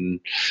fun and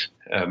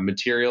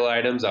material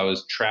items. I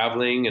was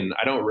traveling, and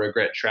I don't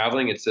regret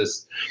traveling. It's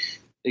just,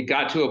 it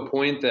got to a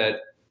point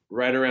that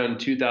right around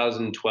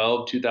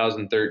 2012,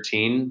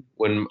 2013,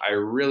 when I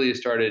really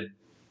started,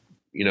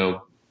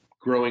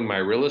 growing my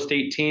real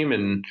estate team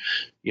and,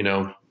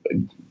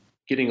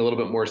 getting a little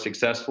bit more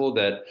successful,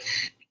 that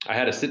I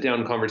had a sit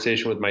down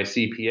conversation with my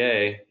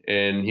CPA,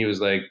 and he was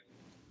like,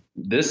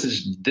 this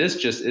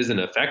just isn't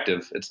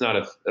effective. It's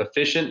not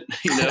efficient.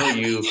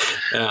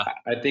 Yeah.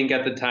 I think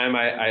at the time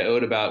I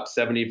owed about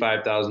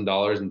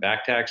 $75,000 in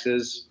back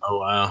taxes. Oh,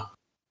 wow.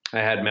 I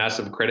had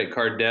massive credit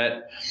card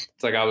debt.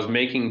 It's I was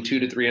making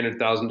 $200,000 to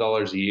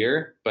 $300,000 a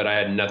year, but I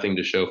had nothing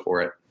to show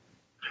for it.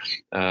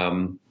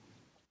 And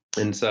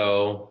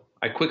so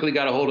I quickly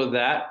got a hold of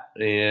that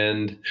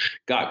and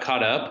got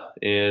caught up.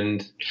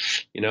 And,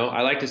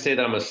 I like to say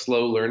that I'm a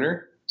slow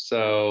learner.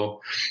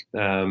 So,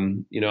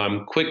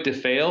 I'm quick to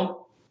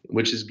fail,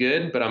 which is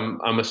good, but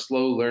I'm a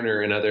slow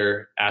learner in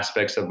other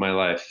aspects of my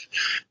life.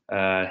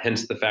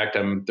 Hence the fact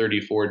I'm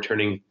 34,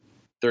 turning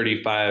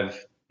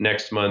 35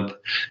 next month.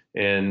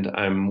 And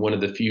I'm one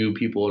of the few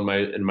people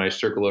in my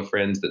circle of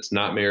friends that's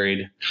not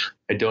married.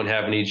 I don't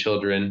have any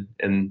children,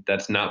 and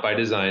that's not by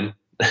design.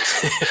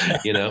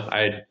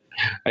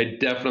 I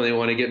definitely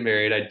want to get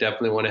married. I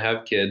definitely want to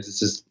have kids. It's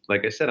just,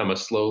 like I said, I'm a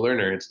slow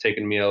learner. It's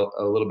taken me a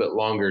little bit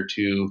longer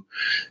to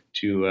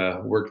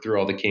work through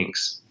all the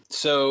kinks.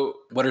 So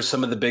what are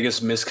some of the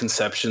biggest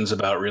misconceptions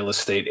about real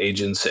estate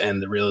agents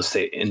and the real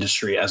estate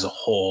industry as a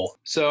whole?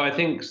 So I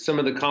think some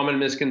of the common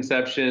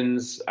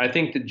misconceptions, I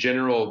think the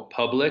general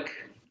public,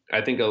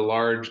 I think a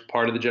large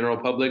part of the general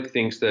public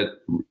thinks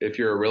that if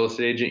you're a real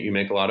estate agent, you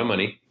make a lot of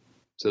money.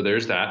 So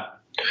there's that.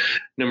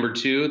 Number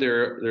two,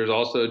 there's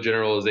also a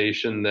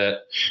generalization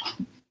that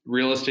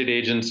real estate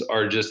agents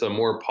are just a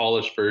more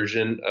polished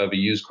version of a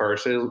used car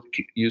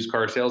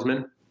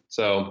salesman.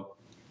 So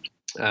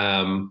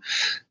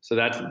So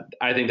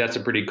I think that's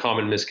a pretty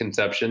common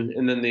misconception.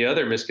 And then the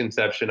other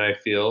misconception I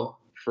feel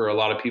for a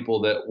lot of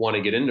people that want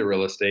to get into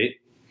real estate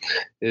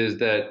is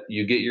that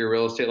you get your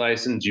real estate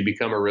license, you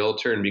become a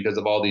realtor, and because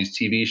of all these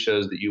TV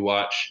shows that you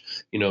watch,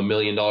 $1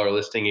 million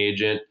listing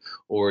agent,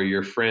 or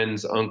your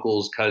friend's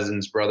uncle's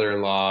cousin's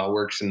brother-in-law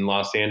works in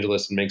Los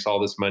Angeles and makes all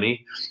this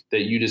money,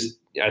 that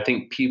I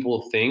think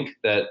people think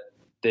that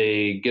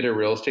they get a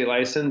real estate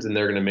license and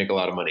they're going to make a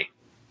lot of money.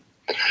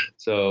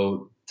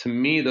 So to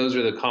me, those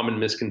are the common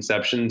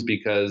misconceptions,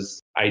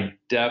 because I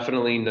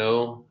definitely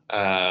know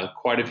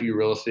quite a few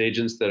real estate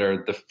agents that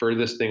are the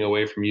furthest thing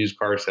away from used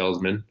car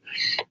salesmen.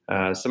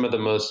 Some of the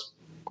most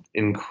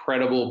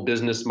incredible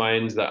business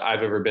minds that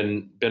I've ever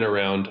been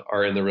around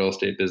are in the real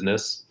estate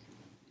business.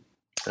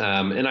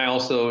 And I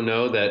also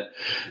know that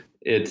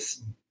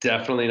it's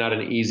definitely not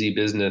an easy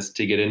business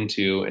to get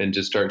into and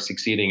just start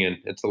succeeding in.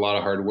 It's a lot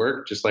of hard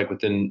work, just like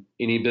within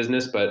any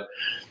business. But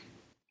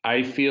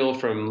I feel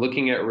from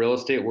looking at real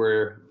estate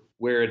where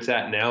it's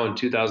at now in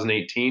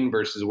 2018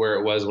 versus where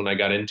it was when I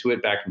got into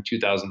it back in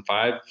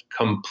 2005,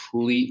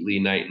 completely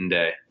night and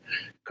day.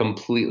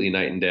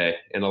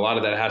 And a lot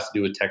of that has to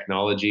do with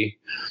technology.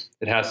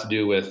 It has to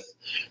do with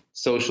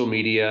social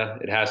media.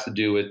 It has to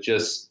do with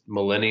just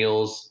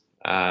millennials.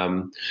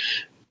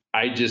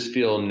 I just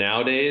feel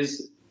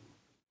nowadays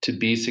to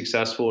be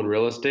successful in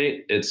real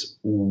estate, it's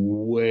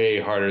way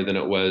harder than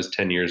it was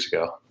 10 years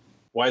ago.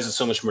 Why is it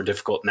so much more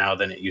difficult now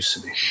than it used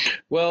to be?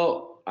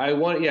 Well,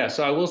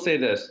 so I will say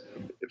this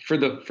for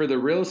the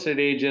real estate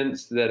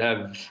agents that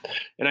have,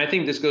 and I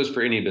think this goes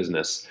for any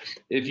business.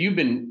 If you've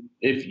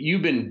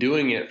been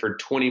doing it for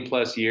 20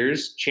 plus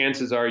years,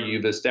 chances are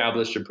you've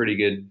established a pretty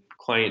good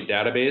client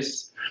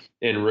database.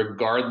 And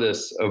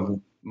regardless of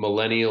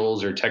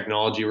millennials or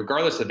technology,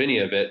 regardless of any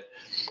of it,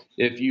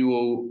 if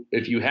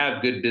you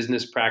have good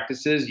business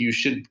practices, you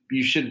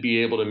should be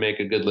able to make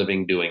a good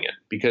living doing it,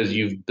 because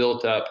you've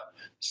built up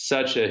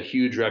such a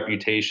huge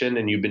reputation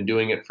and you've been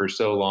doing it for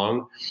so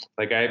long.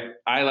 Like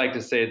I like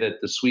to say that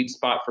the sweet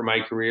spot for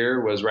my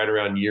career was right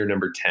around year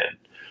number 10.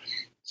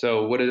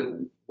 So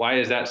why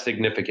is that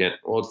significant?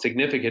 Well, it's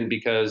significant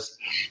because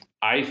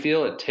I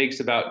feel it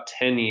takes about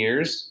 10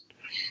 years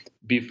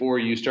before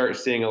you start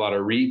seeing a lot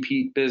of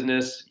repeat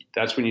business.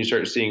 That's when you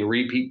start seeing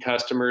repeat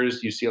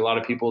customers. You see a lot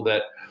of people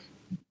that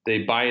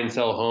they buy and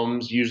sell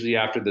homes usually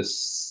after the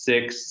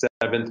 6th,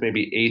 7th,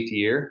 maybe 8th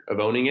year of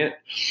owning it.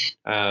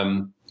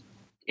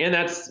 And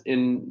that's,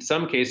 in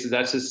some cases,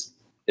 that's just,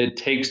 it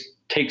takes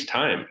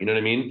time, you know what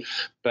I mean?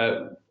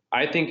 But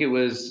I think it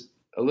was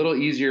a little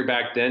easier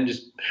back then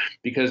just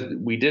because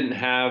we didn't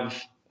have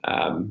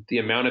the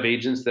amount of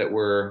agents that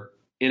were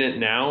in it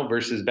now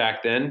versus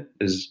back then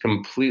is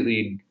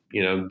completely,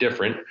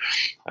 different.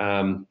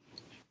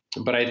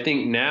 But I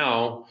think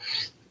now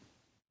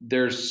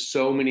there's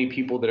so many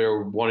people that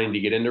are wanting to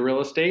get into real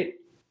estate,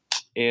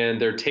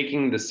 and they're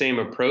taking the same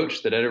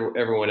approach that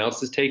everyone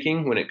else is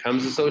taking when it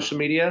comes to social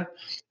media.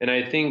 And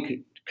I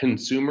think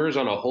consumers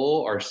on a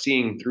whole are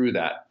seeing through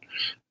that.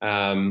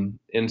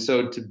 And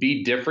so to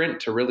be different,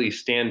 to really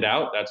stand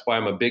out, that's why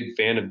I'm a big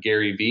fan of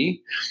Gary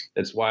Vee.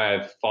 That's why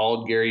I've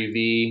followed Gary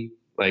Vee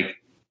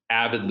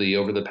avidly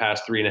over the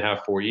past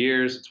 3.5, 4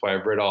 years. That's why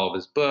I've read all of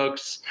his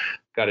books,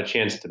 got a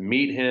chance to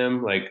meet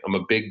him. I'm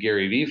a big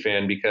Gary Vee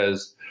fan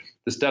because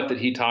the stuff that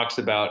he talks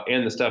about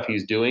and the stuff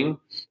he's doing,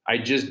 I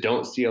just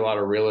don't see a lot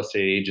of real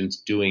estate agents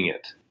doing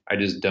it. I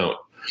just don't.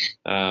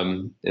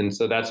 And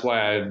so that's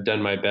why I've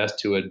done my best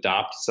to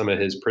adopt some of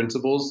his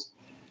principles,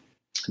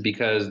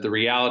 because the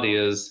reality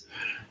is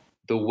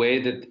the way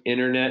that the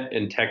internet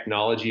and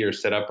technology are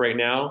set up right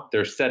now,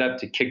 they're set up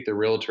to kick the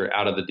realtor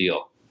out of the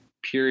deal,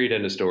 period,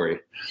 end of story.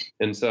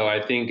 And so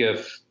I think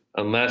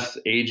unless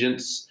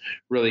agents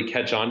really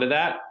catch on to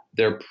that,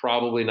 they're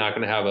probably not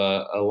going to have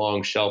a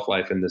long shelf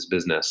life in this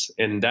business.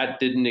 And that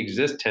didn't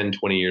exist 10,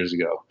 20 years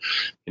ago.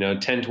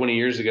 10, 20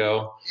 years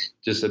ago,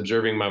 just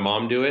observing my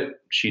mom do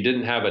it, she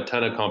didn't have a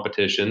ton of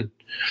competition.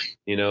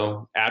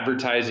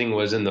 Advertising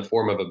was in the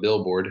form of a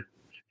billboard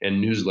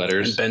and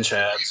newsletters. And bench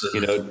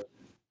ads.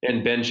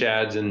 And bench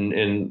ads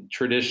and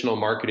traditional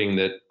marketing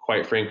that,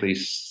 quite frankly,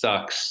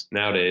 sucks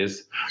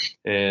nowadays.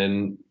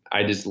 And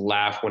I just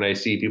laugh when I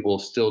see people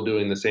still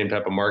doing the same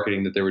type of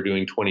marketing that they were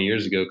doing 20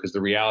 years ago, because the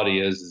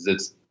reality is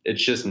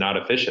it's just not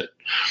efficient.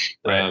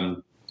 Right.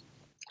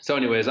 So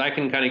anyways, I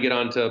can kind of get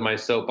onto my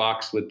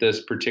soapbox with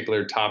this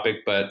particular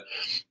topic, but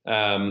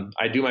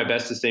I do my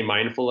best to stay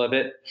mindful of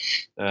it.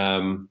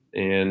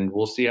 And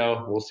we'll see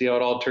how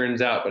it all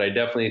turns out. But I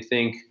definitely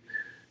think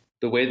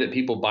the way that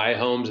people buy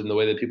homes and the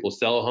way that people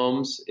sell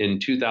homes in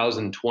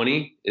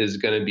 2020 is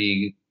going to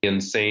be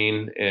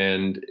insane.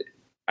 And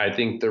I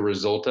think the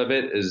result of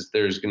it is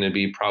there's going to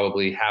be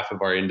probably half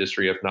of our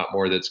industry, if not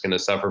more, that's going to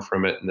suffer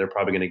from it, and they're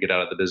probably going to get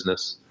out of the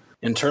business.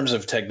 In terms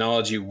of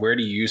technology, where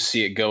do you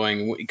see it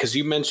going? Because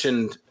you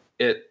mentioned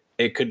it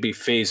it could be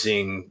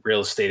phasing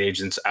real estate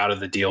agents out of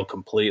the deal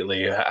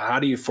completely. How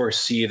do you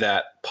foresee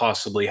that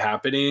possibly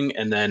happening?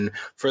 And then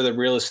for the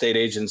real estate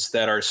agents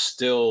that are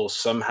still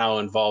somehow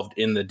involved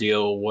in the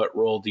deal, what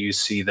role do you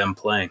see them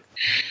playing?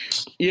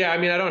 Yeah, I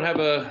mean,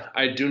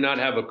 I do not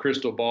have a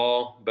crystal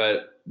ball,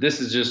 but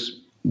this is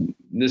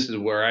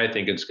where I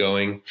think it's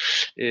going.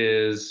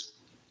 Is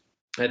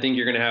I think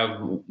you're going to have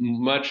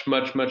much,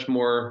 much, much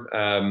more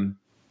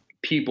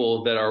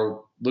people that are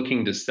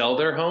looking to sell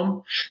their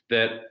home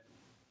that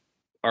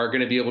are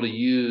going to be able to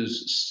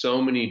use so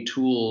many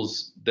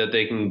tools that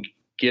they can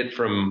get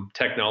from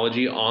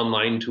technology,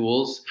 online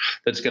tools,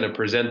 that's going to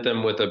present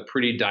them with a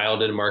pretty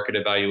dialed in market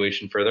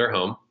evaluation for their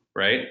home.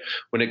 Right.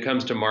 When it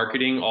comes to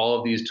marketing, all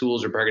of these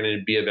tools are probably going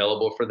to be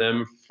available for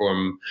them,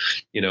 from,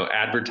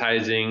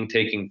 advertising,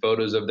 taking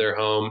photos of their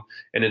home.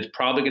 And it's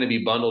probably going to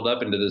be bundled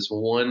up into this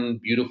one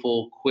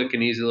beautiful, quick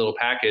and easy little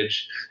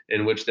package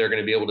in which they're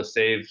going to be able to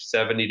save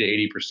 70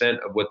 to 80%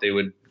 of what they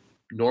would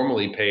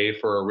normally pay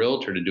for a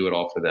realtor to do it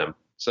all for them.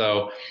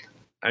 So,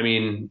 I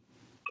mean,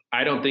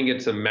 I don't think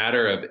it's a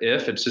matter of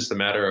if, it's just a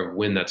matter of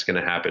when that's going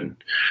to happen.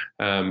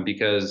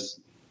 Because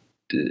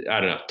I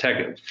don't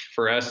know,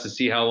 for us to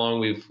see how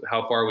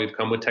far we've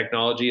come with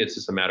technology, it's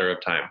just a matter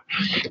of time.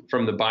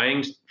 From the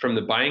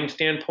buying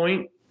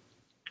standpoint,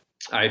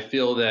 I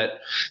feel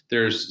that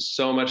there's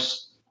so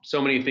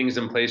many things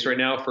in place right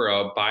now for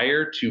a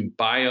buyer to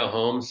buy a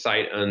home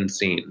sight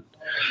unseen.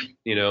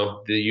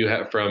 You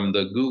have from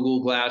the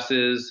Google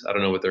glasses, I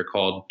don't know what they're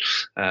called.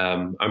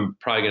 I'm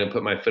probably going to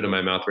put my foot in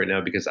my mouth right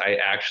now because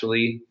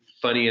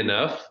funny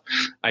enough,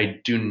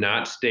 I do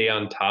not stay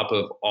on top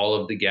of all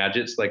of the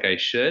gadgets like I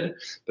should,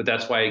 but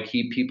that's why I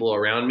keep people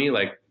around me.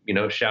 Like,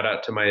 shout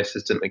out to my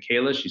assistant,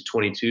 Michaela. She's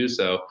 22.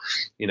 So,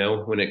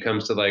 when it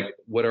comes to like,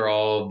 what are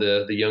all of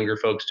the younger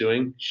folks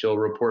doing? She'll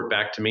report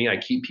back to me. I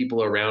keep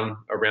people around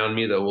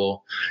me that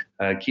will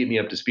keep me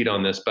up to speed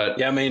on this. But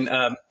yeah, I mean,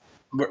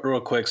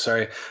 real quick,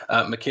 sorry.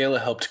 Michaela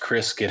helped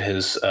Chris get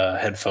his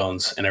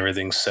headphones and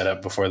everything set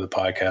up before the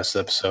podcast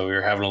episode. We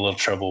were having a little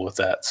trouble with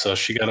that, so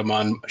she got them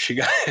on. She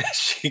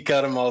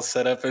got them all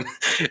set up and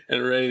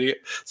ready.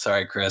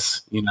 Sorry,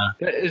 Chris.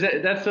 Is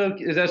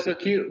that so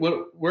cute?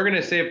 We're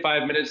gonna save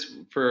 5 minutes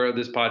for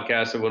this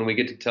podcast, and when we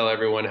get to tell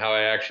everyone how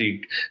I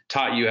actually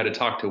taught you how to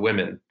talk to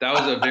women. That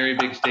was a very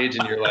big stage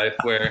in your life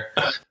where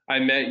I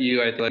met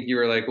you. I think you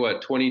were like,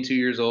 what, 22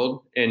 years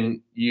old, and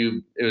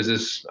it was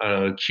this, I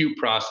don't know, cute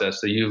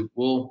process. So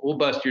we'll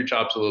bust your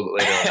chops a little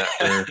bit later on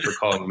that for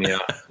calling me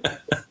out.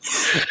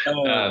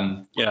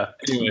 Yeah.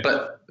 Anyway.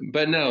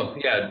 But no,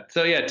 yeah.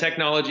 So yeah,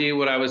 technology.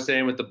 What I was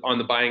saying on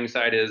the buying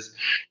side is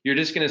you're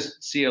just going to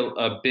see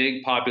a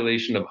big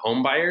population of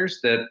home buyers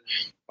that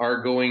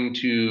are going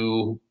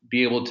to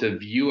be able to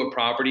view a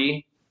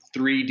property,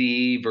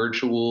 3D,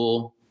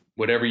 virtual,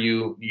 whatever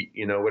you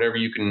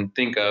can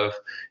think of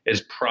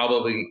is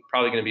probably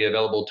going to be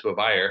available to a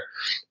buyer,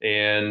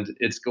 and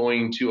it's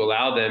going to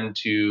allow them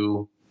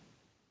to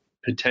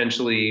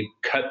potentially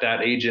cut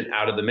that agent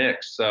out of the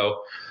mix.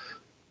 So,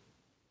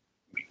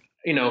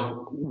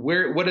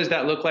 what does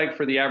that look like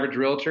for the average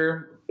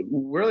realtor?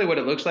 Really, what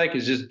it looks like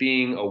is just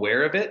being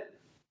aware of it.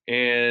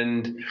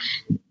 And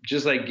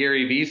just like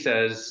Gary Vee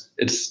says,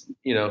 it's,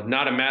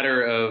 not a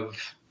matter of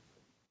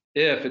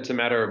if, it's a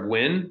matter of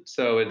when.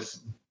 So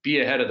it's be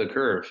ahead of the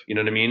curve. You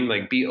know what I mean?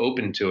 Like, be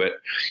open to it.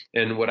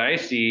 And what I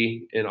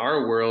see in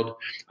our world,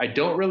 I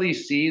don't really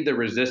see the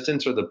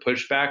resistance or the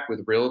pushback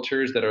with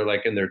realtors that are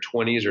like in their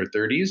 20s or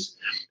 30s.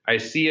 I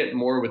see it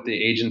more with the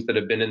agents that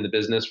have been in the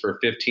business for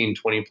 15,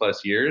 20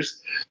 plus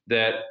years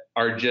that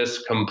are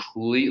just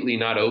completely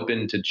not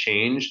open to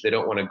change. They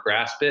don't want to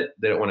grasp it.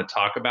 They don't want to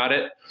talk about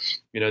it.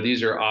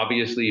 These are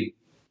obviously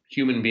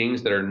human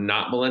beings that are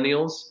not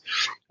millennials.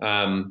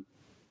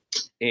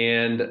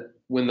 And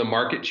when the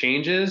market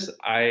changes,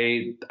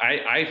 I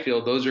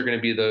feel those are going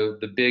to be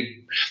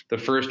the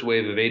first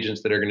wave of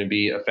agents that are going to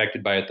be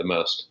affected by it the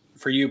most.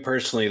 For you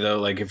personally, though,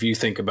 like if you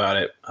think about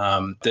it,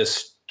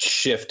 this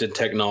shift in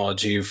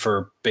technology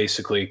for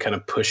basically kind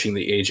of pushing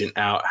the agent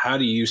out, how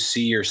do you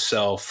see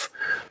yourself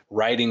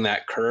riding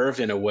that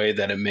curve in a way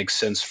that it makes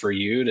sense for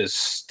you to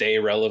stay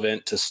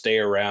relevant, to stay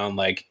around?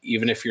 Like,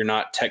 even if you're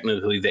not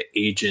technically the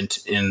agent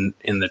in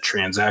the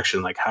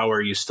transaction, like how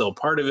are you still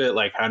part of it?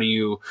 Like, how do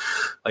you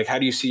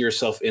see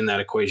yourself in that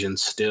equation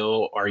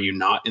still? Are you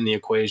not in the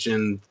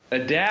equation?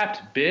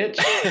 Adapt, bitch.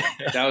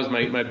 That was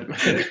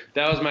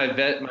my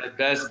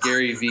best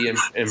Gary Vee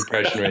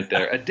impression right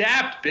there.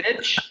 Adapt,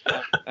 bitch.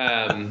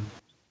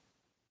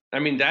 I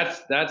mean,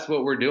 that's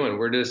what we're doing.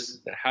 We're just,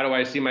 how do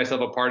I see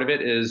myself a part of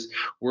it is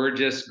we're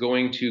just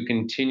going to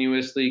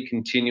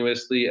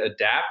continuously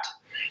adapt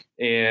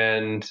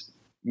and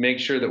make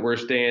sure that we're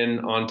staying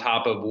on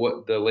top of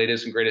what the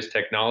latest and greatest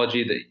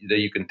technology that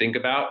you can think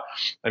about.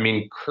 I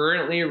mean,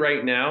 currently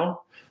right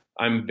now,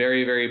 I'm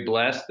very, very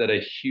blessed that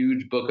a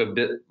huge book of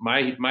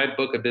my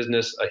book of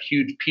business, a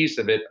huge piece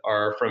of it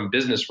are from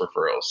business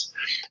referrals.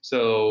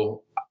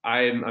 So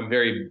I'm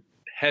very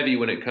heavy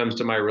when it comes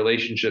to my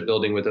relationship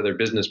building with other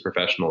business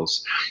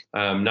professionals.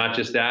 Not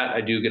just that,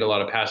 I do get a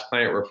lot of past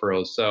client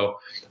referrals. So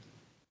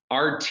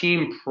our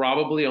team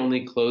probably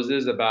only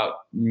closes about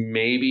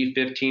maybe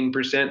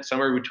 15%,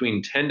 somewhere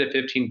between 10 to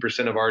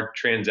 15% of our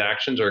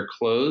transactions are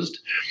closed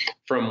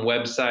from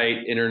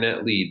website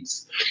internet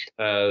leads.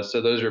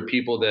 So those are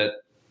people that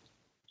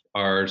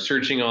are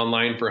searching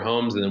online for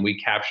homes, and then we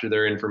capture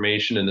their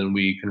information and then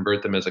we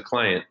convert them as a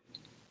client.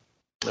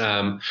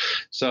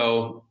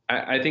 So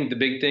I think the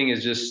big thing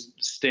is just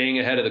staying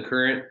ahead of the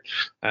current,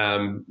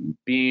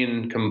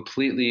 being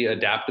completely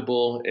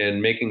adaptable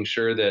and making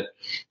sure that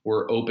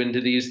we're open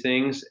to these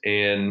things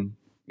and,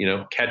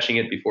 catching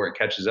it before it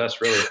catches us,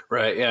 really.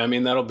 Right. Yeah. I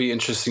mean, that'll be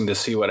interesting to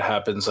see what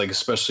happens, like,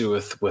 especially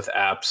with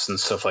apps and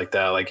stuff like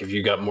that. Like if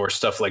you got more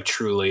stuff like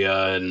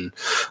Trulia and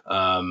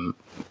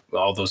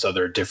all those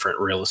other different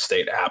real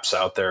estate apps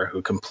out there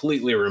who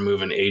completely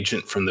remove an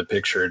agent from the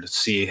picture, to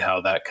see how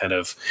that kind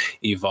of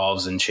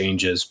evolves and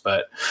changes.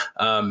 But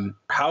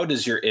how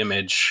does your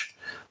image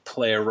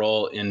play a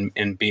role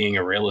in being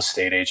a real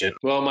estate agent?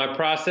 Well, my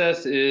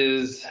process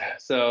is,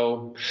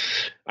 so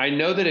I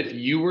know that if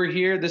you were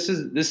here, this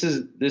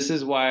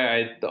is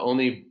why the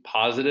only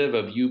positive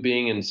of you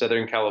being in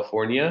Southern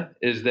California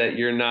is that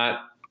you're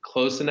not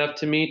close enough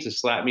to me to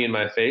slap me in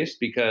my face,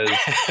 because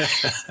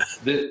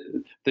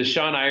the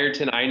Sean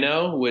Ireton I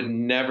know would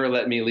never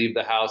let me leave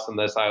the house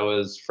unless I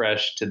was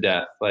fresh to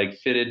death, like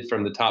fitted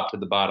from the top to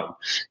the bottom.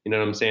 You know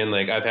what I'm saying?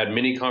 Like I've had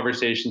many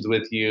conversations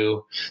with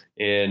you,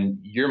 and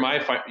you're my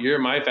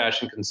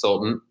fashion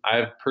consultant.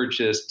 I've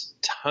purchased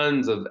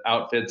tons of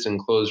outfits and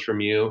clothes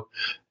from you,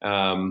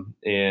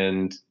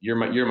 and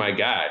you're my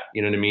guy.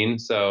 You know what I mean?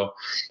 So,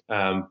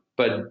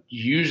 but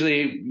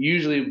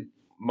usually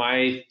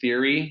my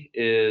theory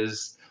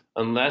is,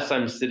 unless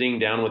I'm sitting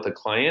down with a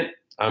client,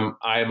 I'm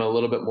a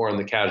little bit more on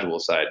the casual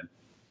side.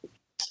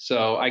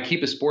 So I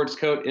keep a sports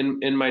coat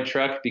in my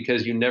truck,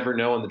 because you never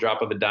know on the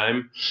drop of a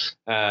dime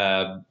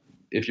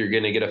if you're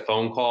going to get a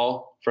phone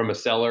call from a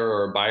seller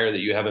or a buyer that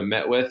you haven't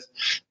met with,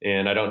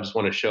 and I don't just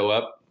want to show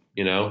up,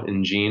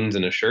 in jeans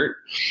and a shirt.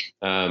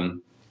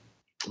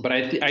 But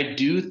I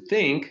do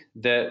think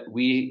that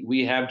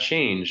we have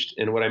changed,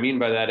 and what I mean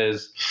by that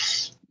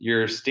is,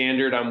 your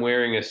standard, I'm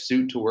wearing a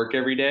suit to work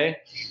every day,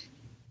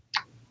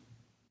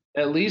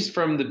 at least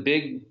from the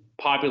big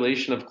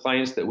population of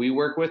clients that we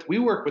work with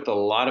a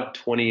lot of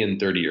 20 and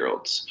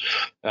 30-year-olds.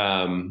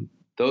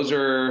 Those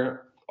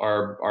are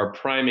our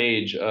prime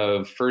age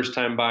of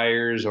first-time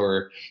buyers,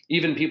 or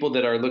even people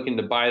that are looking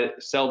to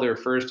sell their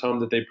first home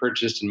that they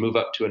purchased and move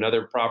up to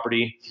another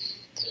property.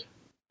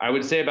 I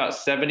would say about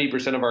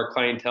 70% of our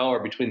clientele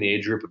are between the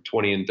age group of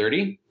 20 and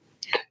 30,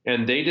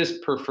 and they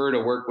just prefer to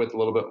work with a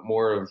little bit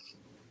more of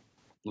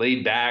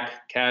laid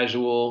back,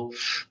 casual.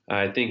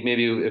 I think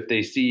maybe if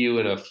they see you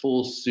in a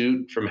full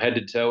suit from head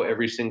to toe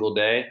every single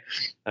day,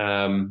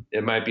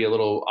 it might be a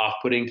little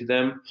off-putting to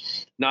them.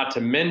 Not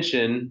to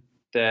mention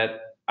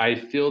that I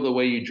feel the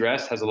way you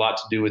dress has a lot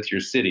to do with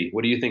your city.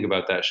 What do you think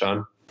about that,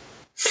 Sean?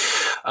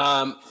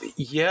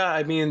 Yeah,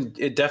 I mean,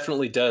 it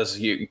definitely does.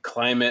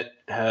 Climate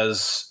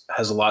has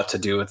a lot to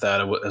do with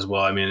that as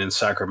well. I mean, in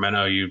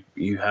Sacramento,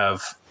 you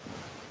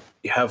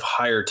have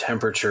higher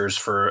temperatures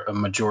for a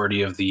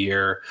majority of the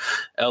year.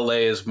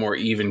 LA is more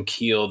even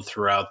keeled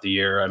throughout the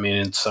year. I mean,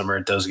 in summer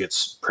it does get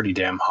pretty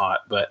damn hot,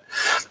 but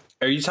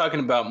are you talking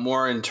about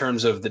more in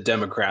terms of the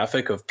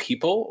demographic of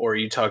people, or are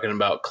you talking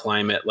about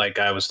climate like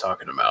I was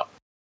talking about?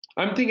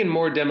 I'm thinking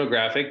more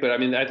demographic, but I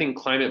mean, I think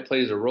climate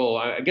plays a role.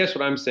 I guess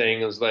what I'm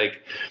saying is,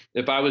 like,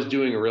 if I was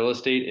doing real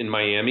estate in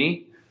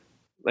Miami,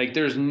 like,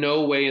 there's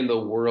no way in the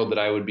world that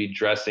I would be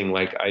dressing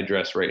like I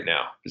dress right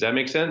now. Does that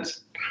make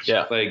sense?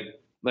 Yeah.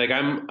 Like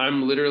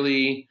I'm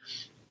literally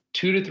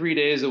 2 to 3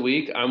 days a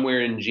week, I'm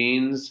wearing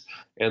jeans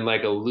and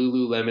like a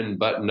Lululemon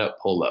button-up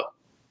polo.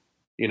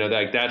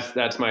 Like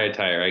that's my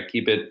attire. I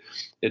keep it.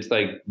 It's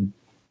like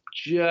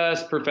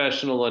just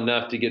professional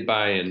enough to get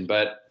by in.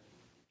 But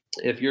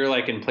if you're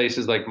like in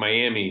places like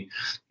Miami,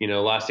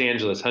 Los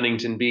Angeles,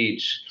 Huntington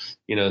Beach,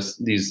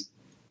 these,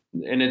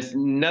 and it's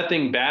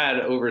nothing bad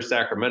over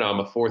Sacramento. I'm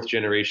a fourth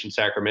generation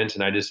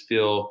Sacramentan. I just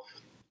feel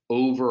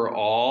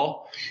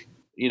overall,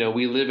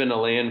 we live in a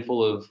land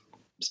full of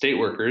state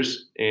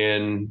workers,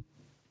 and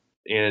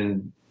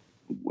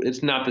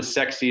it's not the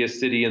sexiest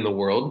city in the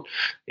world,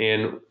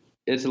 and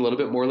it's a little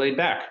bit more laid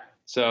back.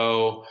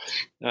 So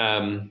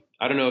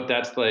I don't know if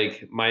that's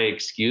like my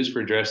excuse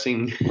for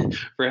dressing,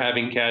 for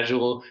having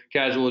casual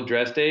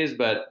dress days,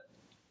 but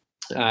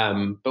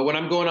when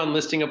I'm going on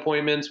listing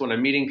appointments, when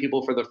I'm meeting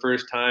people for the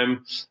first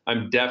time,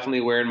 I'm definitely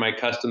wearing my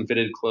custom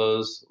fitted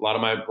clothes. A lot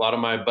of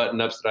my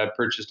button ups that I've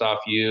purchased off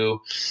you,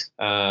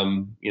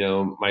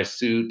 my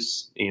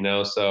suits,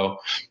 so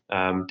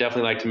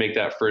definitely like to make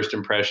that first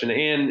impression.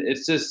 And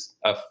it's just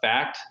a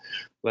fact.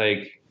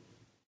 Like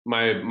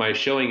my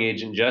showing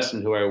agent,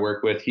 Justin, who I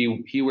work with,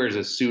 he wears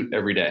a suit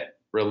every day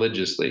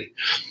religiously.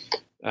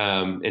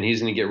 and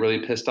he's going to get really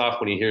pissed off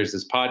when he hears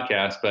this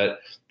podcast, but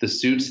the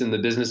suits and the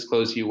business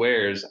clothes he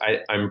wears,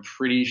 I'm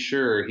pretty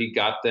sure he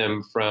got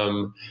them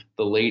from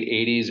the late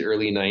 80s,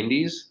 early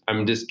 90s.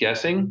 I'm just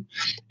guessing.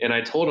 And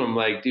I told him,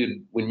 like,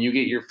 dude, when you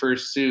get your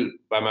first suit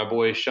by my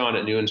boy Sean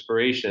at New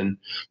Inspiration,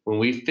 when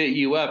we fit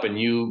you up and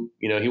you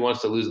know, he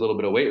wants to lose a little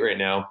bit of weight right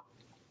now.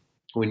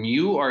 When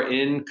you are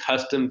in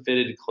custom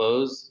fitted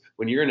clothes,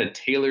 when you're in a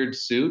tailored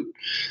suit,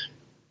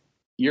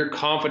 your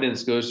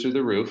confidence goes through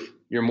the roof.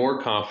 You're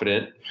more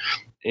confident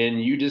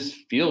and you just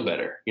feel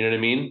better. You know what I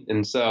mean?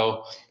 And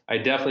so I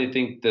definitely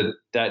think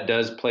that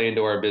does play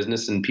into our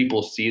business, and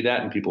people see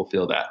that and people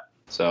feel that.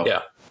 So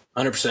yeah,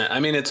 100%. I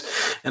mean,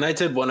 and I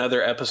did one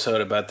other episode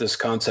about this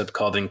concept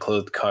called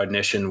enclothed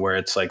cognition, where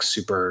it's like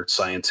super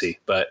sciencey,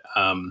 but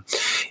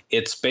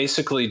it's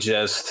basically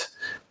just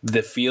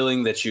the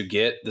feeling that you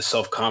get, the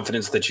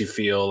self-confidence that you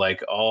feel,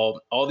 like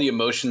all the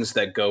emotions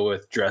that go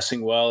with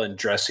dressing well and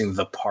dressing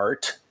the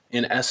part,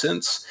 in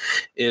essence,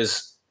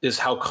 is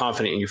how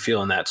confident you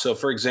feel in that. So,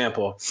 for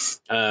example,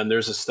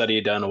 there's a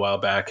study done a while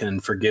back,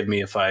 and forgive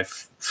me if I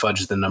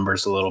fudge the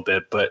numbers a little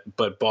bit, but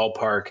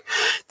ballpark,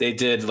 they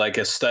did like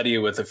a study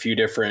with a few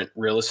different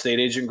real estate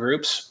agent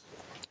groups.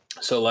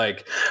 So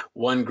like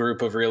one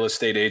group of real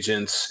estate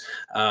agents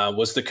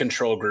was the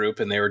control group,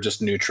 and they were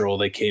just neutral.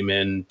 They came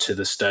in to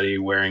the study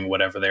wearing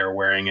whatever they were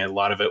wearing. And a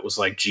lot of it was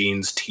like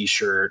jeans,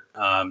 t-shirt,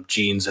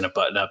 jeans and a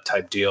button-up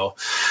type deal.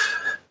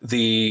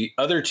 The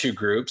other two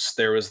groups,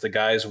 there was the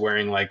guys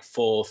wearing like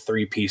full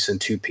 3-piece and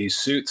 2-piece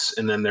suits.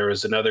 And then there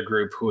was another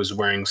group who was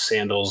wearing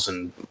sandals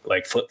and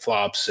like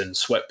flip-flops and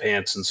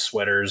sweatpants and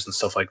sweaters and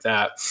stuff like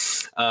that.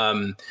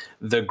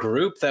 The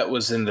group that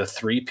was in the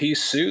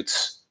 3-piece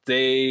suits,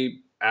 they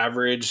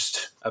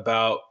averaged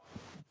about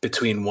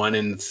between 1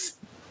 and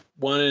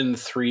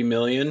 3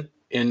 million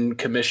in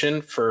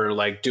commission for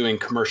like doing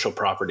commercial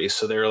properties.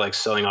 So they were like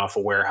selling off a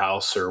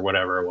warehouse or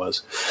whatever it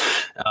was.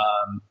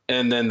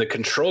 And then the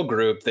control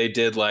group, they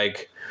did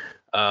like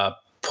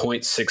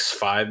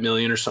 0.65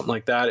 million or something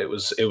like that. It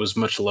was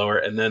much lower.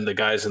 And then the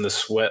guys in the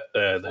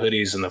the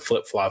hoodies and the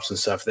flip flops and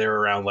stuff, they were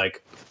around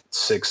like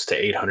 600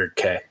 to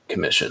 800K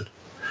commission.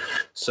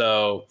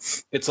 So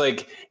it's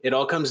like it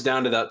all comes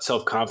down to that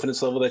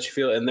self-confidence level that you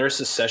feel. And their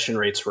secession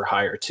rates were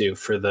higher too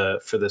for the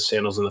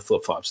sandals and the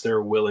flip-flops.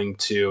 They're willing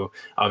to,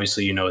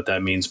 obviously you know what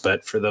that means,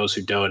 but for those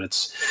who don't,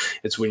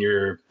 it's when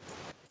you're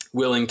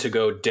willing to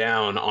go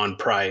down on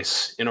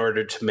price in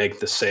order to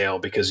make the sale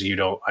because you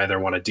don't either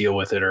want to deal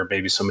with it or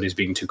maybe somebody's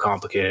being too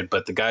complicated.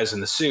 But the guys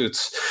in the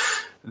suits,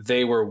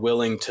 they were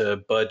willing to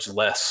budge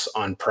less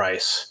on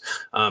price.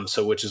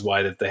 So which is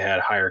why that they had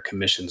higher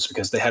commissions,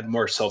 because they had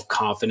more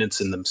self-confidence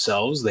in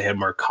themselves. They had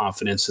more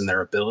confidence in their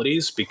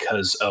abilities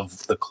because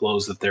of the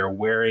clothes that they're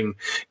wearing,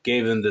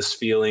 gave them this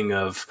feeling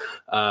of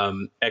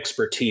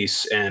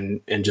expertise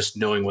and just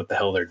knowing what the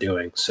hell they're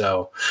doing.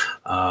 So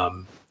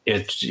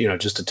it's,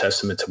 just a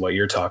testament to what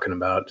you're talking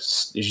about.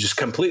 You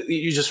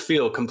just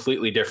feel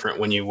completely different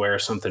when you wear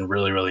something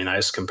really, really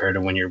nice compared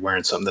to when you're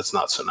wearing something that's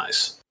not so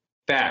nice.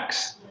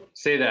 Facts.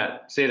 Say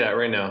that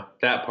right now.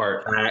 That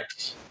part.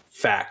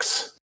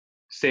 Facts.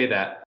 Say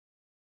that.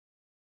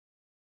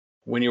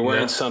 When you're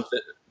wearing something.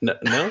 No.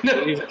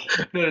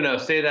 No.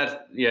 Say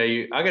that.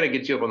 Yeah. I got to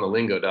get you up on the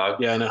lingo,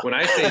 dog. Yeah, I know. When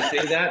I say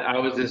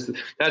that,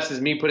 that's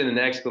just me putting an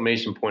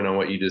exclamation point on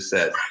what you just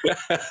said.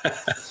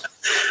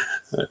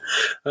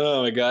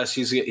 Oh my gosh.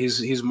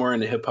 He's more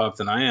into hip hop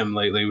than I am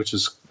lately, which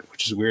is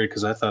weird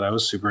because I thought I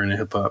was super into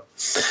hip hop.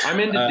 I'm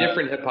into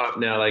different hip hop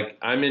now. Like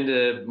I'm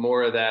into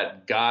more of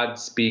that God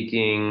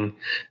speaking,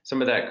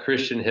 some of that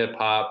Christian hip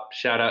hop.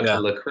 Shout out to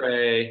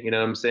Lecrae. You know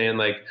what I'm saying?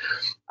 Like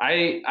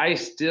I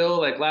still,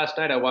 like last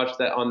night I watched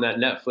that on that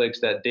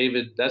Netflix that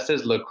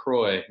says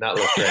LaCroix, not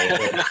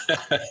Lecrae.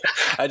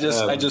 I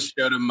just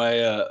showed him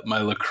my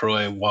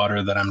LaCroix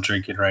water that I'm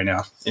drinking right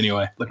now.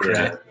 Anyway, Lecrae.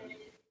 Yeah.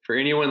 For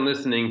anyone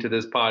listening to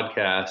this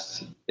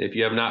podcast, if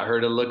you have not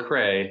heard of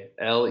Lecrae,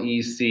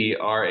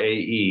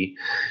 Lecrae,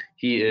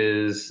 he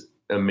is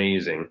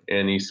amazing,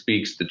 and he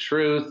speaks the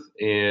truth,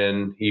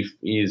 and he's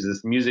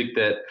this music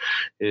that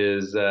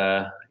is,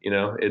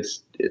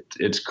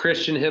 it's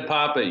Christian hip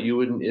hop, but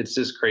it's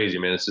just crazy,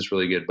 man. It's just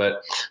really good.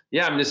 But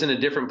yeah, I'm just in a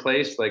different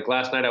place. Like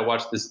last night I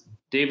watched this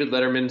David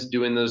Letterman's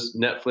doing those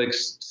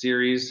Netflix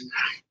series,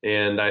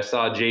 and I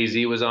saw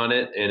Jay-Z was on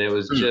it, and it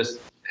was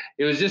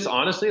just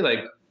honestly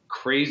like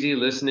crazy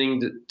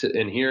listening to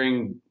and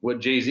hearing what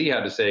Jay-Z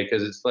had to say,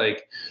 because it's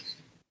like,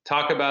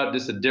 talk about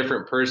just a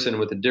different person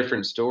with a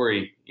different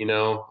story, and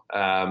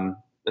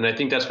I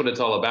think that's what it's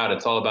all about.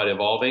 It's all about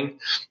evolving.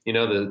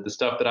 The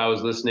stuff that I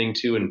was listening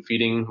to and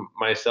feeding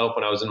myself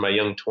when I was in my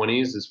young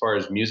 20s, as far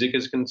as music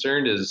is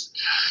concerned, is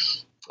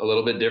a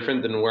little bit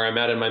different than where I'm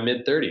at in my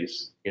mid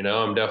 30s.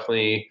 I'm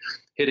definitely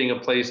hitting a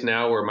place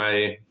now where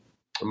my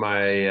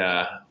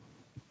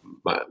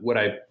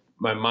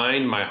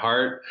mind, my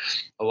heart,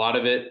 a lot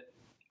of it,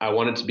 I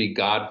want it to be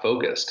God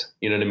focused.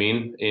 You know what I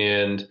mean?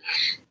 And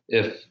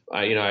if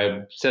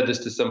I said this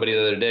to somebody the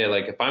other day,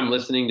 like if I'm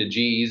listening to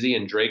G-Eazy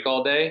and Drake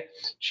all day,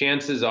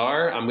 chances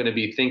are I'm going to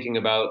be thinking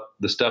about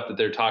the stuff that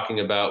they're talking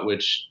about,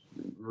 which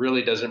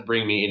really doesn't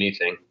bring me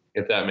anything,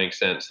 if that makes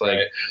sense. Like,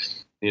 Right.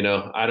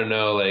 I don't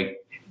know, like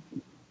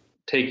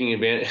taking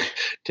advantage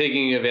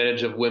taking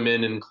advantage of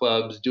women in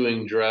clubs,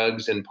 doing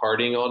drugs and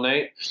partying all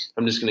night.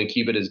 I'm just going to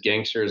keep it as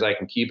gangster as I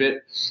can keep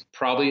it.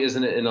 Probably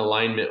isn't in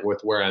alignment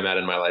with where I'm at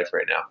in my life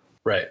right now.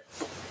 Right.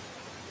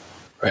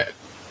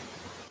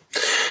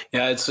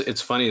 Yeah,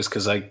 it's funny is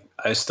because I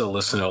still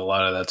listen to a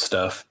lot of that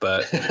stuff,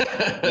 but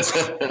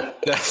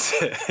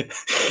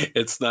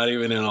it's not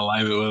even in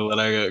alignment with what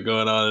I got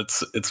going on.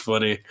 It's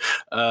funny.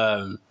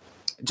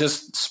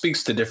 Just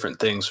speaks to different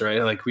things,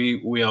 right? Like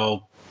we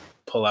all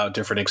pull out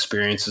different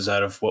experiences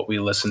out of what we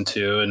listen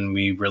to, and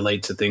we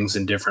relate to things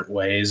in different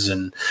ways.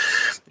 And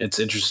it's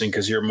interesting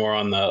because you're more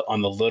on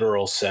the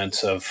literal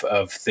sense of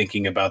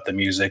thinking about the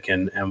music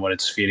and what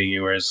it's feeding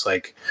you,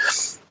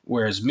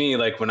 whereas me,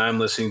 like when I'm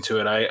listening to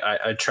it,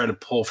 I try to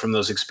pull from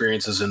those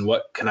experiences and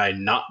what can I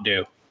not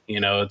do?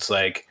 It's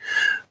like,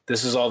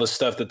 this is all the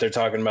stuff that they're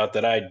talking about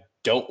that I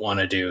don't want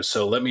to do.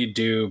 So let me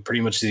do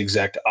pretty much the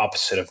exact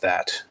opposite of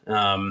that.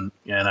 And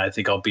I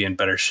think I'll be in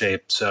better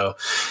shape. So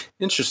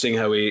interesting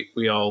how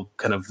we all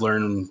kind of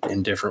learn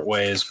in different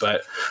ways.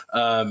 But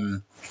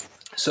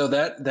so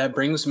that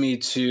brings me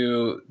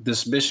to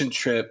this mission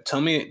trip.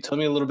 Tell me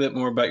a little bit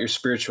more about your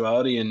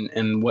spirituality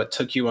and what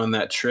took you on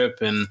that trip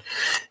and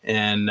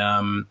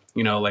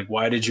like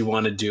why did you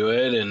want to do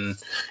it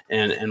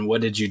and what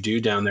did you do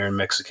down there in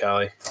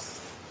Mexicali?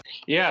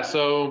 Yeah.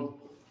 So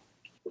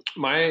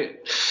my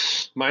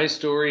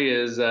story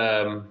is,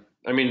 I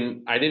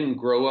didn't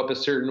grow up a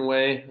certain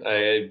way.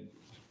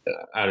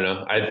 I don't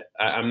know.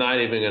 I'm not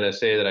even going to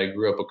say that I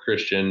grew up a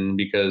Christian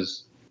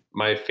because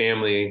my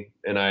family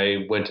and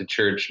I went to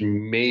church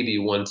maybe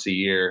once a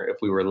year if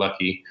we were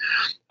lucky.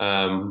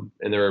 And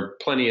there were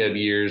plenty of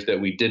years that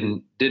we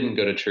didn't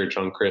go to church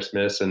on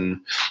Christmas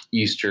and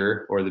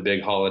Easter or the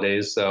big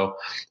holidays. So,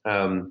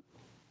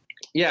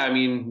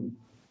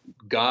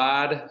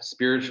 God,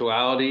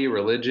 spirituality,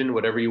 religion,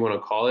 whatever you want to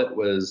call it,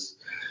 was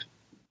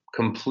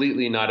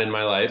completely not in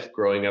my life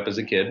growing up as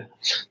a kid.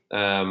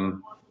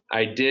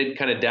 I did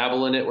kind of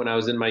dabble in it when I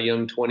was in my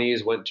young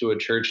 20s, went to a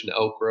church in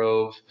Elk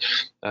Grove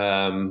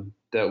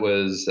that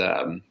was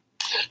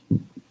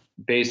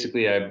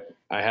basically I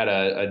had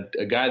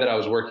a guy that I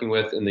was working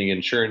with in the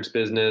insurance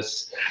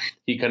business.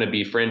 He kind of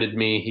befriended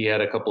me. He had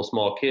a couple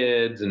small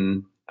kids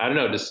and I don't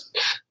know, just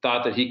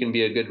thought that he can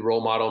be a good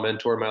role model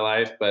mentor in my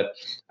life, but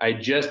I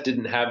just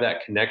didn't have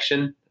that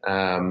connection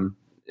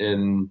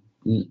and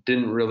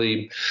didn't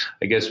really,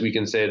 I guess we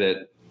can say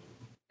that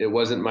it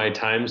wasn't my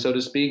time, so to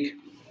speak.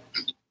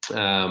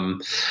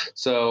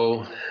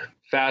 So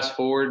fast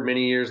forward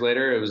many years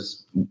later, it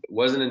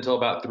wasn't until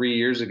about 3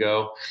 years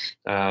ago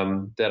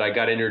that I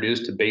got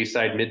introduced to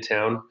Bayside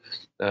Midtown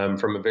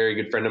from a very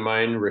good friend of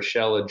mine,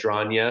 Rochelle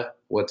Adranya.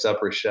 What's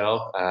up,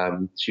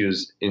 Rochelle? She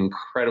was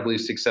incredibly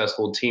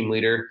successful team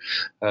leader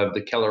of the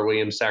Keller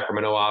Williams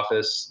Sacramento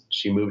office.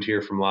 She moved here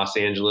from Los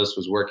Angeles,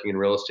 was working in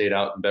real estate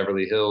out in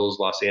Beverly Hills,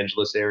 Los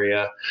Angeles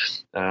area.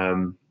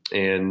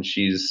 And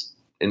she's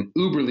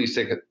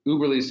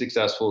uberly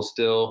successful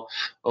still,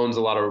 owns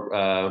a lot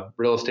of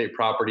real estate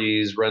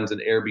properties, runs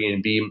an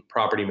Airbnb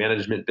property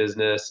management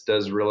business,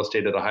 does real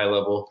estate at a high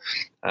level.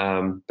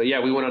 But yeah,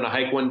 we went on a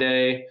hike one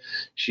day.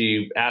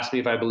 She asked me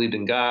if I believed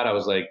in God. I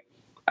was like,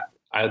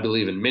 I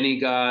believe in many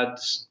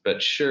gods,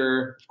 but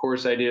sure, of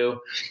course I do.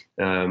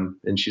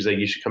 And she's like,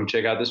 you should come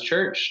check out this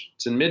church.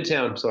 It's in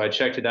Midtown. So I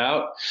checked it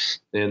out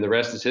and the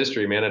rest is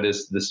history, man.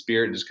 The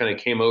spirit just kind of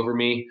came over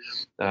me.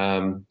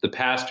 The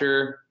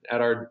pastor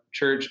at our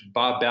church,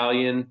 Bob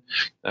Ballion,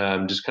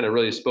 just kind of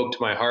really spoke to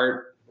my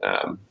heart.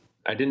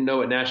 I didn't know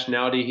what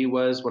nationality he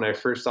was when I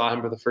first saw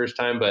him for the first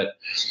time, but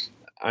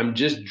I'm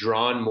just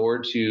drawn more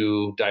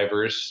to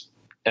diverse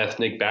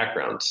ethnic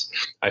backgrounds.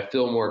 I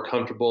feel more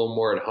comfortable,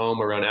 more at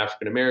home around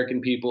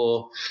African-American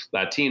people,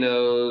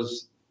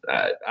 Latinos.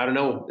 I don't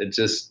know.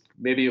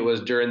 Maybe it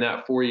was during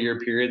that 4-year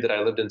period that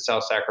I lived in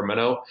South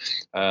Sacramento,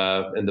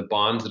 and the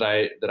bonds that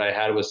I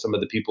had with some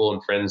of the people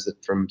and friends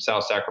from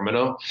South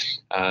Sacramento.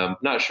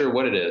 Not sure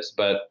what it is,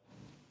 but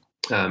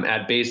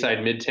at Bayside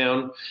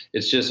Midtown,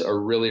 it's just a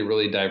really,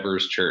 really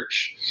diverse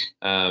church.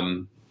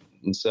 And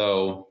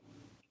so,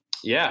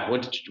 yeah,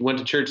 went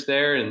to church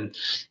there, and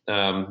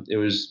it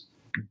was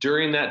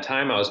during that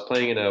time I was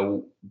playing in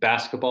a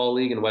basketball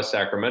league in West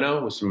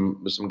Sacramento with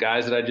some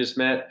guys that I just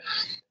met,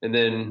 and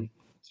then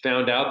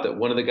found out that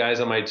one of the guys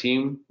on my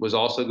team was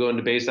also going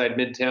to Bayside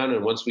Midtown.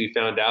 And once we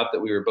found out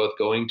that we were both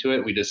going to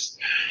it, we just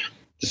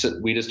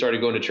started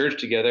going to church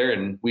together,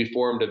 and we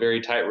formed a very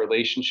tight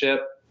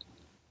relationship.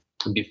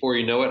 And before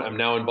you know it, I'm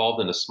now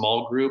involved in a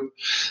small group.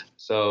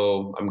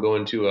 So I'm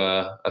going to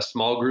a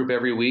small group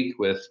every week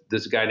with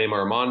this guy named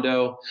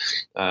Armando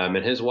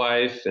and his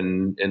wife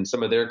and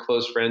some of their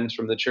close friends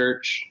from the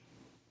church.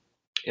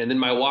 And then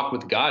my walk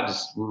with God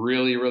just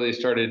really, really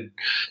started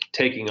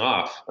taking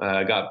off.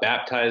 I got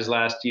baptized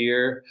last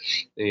year,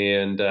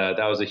 and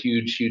that was a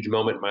huge, huge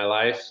moment in my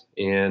life.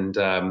 And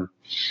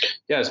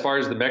as far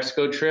as the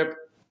Mexico trip,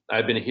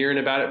 I've been hearing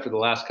about it for the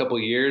last couple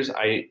of years.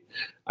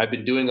 I've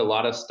been doing a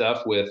lot of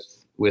stuff with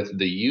with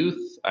the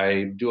youth.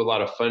 I do a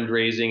lot of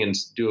fundraising and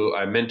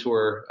I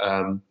mentor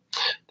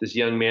this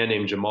young man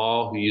named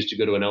Jamal, who used to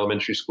go to an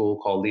elementary school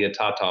called Leah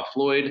Tata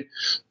Floyd.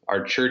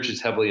 Our church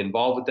is heavily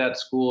involved with that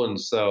school. And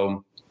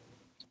so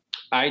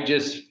I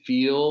just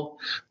feel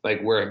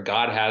like where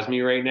God has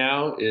me right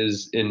now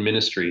is in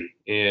ministry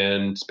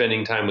and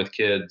spending time with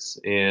kids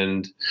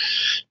and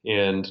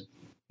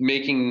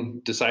making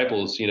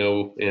disciples,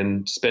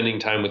 and spending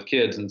time with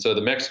kids. And so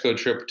the Mexico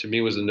trip to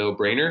me was a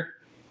no-brainer.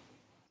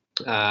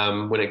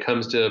 When it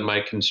comes to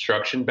my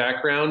construction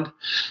background,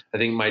 I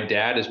think my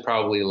dad is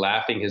probably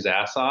laughing his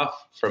ass off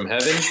from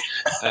heaven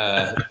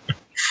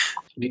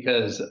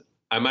because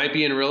I might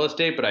be in real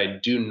estate, but I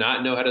do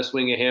not know how to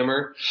swing a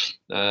hammer.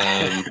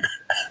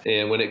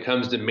 And when it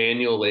comes to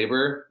manual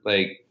labor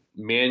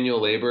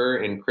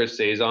and Chris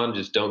Saison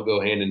just don't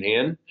go hand in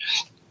hand.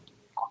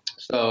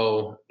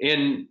 So,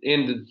 and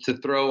to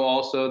throw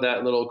also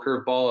that little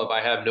curveball of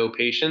I have no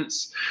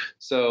patience.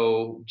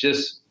 So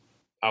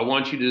I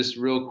want you to just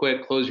real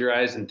quick close your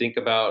eyes and think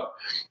about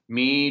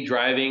me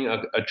driving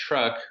a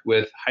truck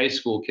with high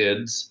school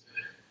kids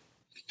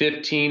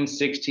 15,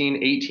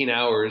 16, 18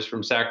 hours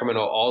from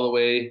Sacramento all the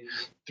way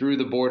through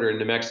the border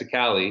into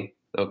Mexicali,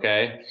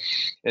 okay?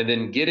 And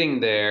then getting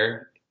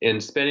there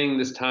and spending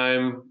this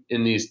time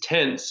in these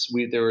tents.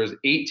 There was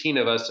 18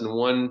 of us in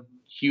one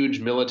huge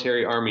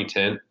military army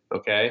tent,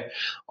 okay?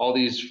 All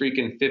these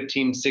freaking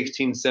 15,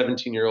 16,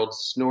 17-year-olds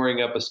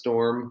snoring up a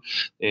storm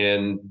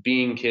and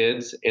being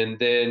kids, and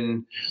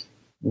then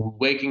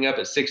waking up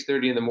at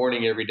 6:30 in the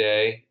morning every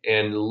day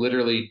and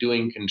literally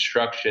doing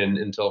construction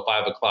until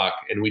 5 o'clock.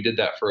 And we did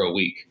that for a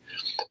week.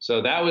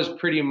 So that was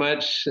pretty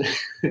much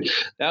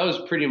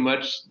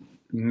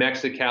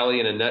Mexicali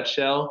in a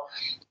nutshell.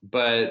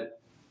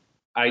 But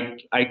I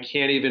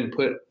can't even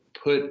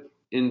put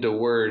into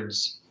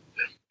words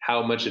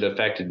how much it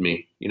affected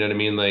me. You know what I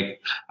mean? Like,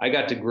 I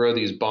got to grow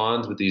these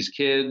bonds with these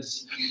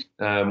kids.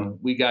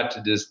 We got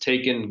to just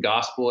take in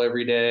gospel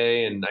every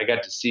day. And I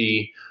got to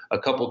see a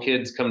couple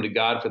kids come to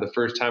God for the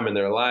first time in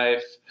their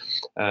life.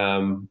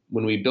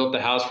 When we built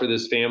the house for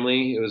this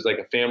family, it was like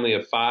a family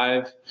of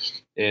 5.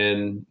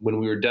 And when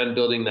we were done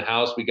building the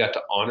house, we got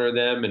to honor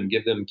them and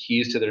give them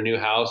keys to their new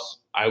house.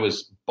 I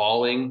was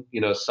bawling,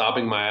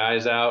 sobbing my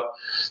eyes out.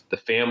 The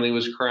family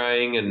was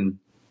crying, and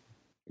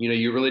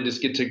you really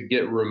just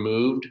get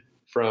removed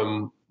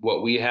from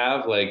what we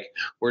have. Like,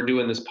 we're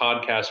doing this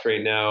podcast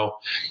right now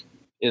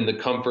in the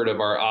comfort of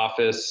our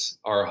office,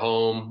 our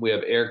home. We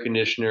have air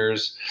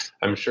conditioners.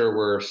 I'm sure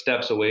we're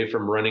steps away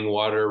from running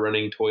water,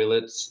 running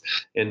toilets.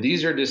 And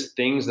these are just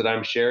things that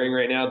I'm sharing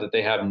right now that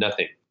they have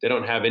nothing. They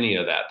don't have any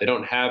of that. They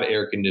don't have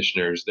air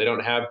conditioners. They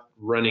don't have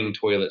running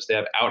toilets. They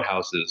have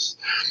outhouses.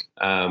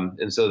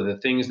 And so the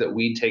things that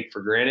we take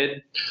for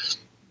granted,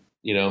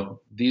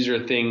 these are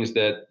things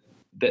that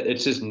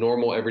it's just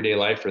normal everyday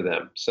life for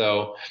them.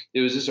 So it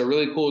was just a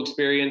really cool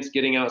experience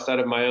getting outside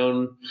of my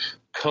own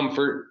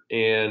comfort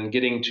and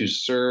getting to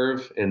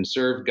serve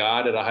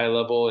God at a high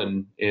level.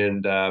 And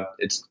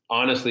it's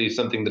honestly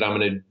something that I'm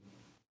going to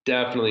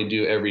definitely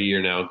do every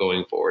year now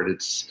going forward.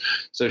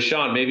 So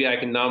Sean, maybe I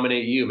can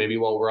nominate you. Maybe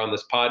while we're on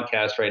this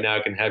podcast right now,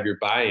 I can have your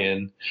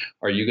buy-in.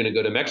 Are you going to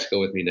go to Mexico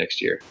with me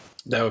next year?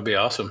 That would be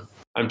awesome.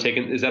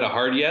 Is that a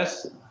hard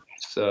yes?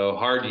 So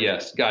hard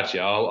yes.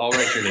 Gotcha. I'll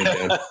write your name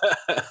down.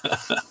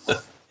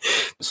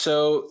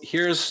 So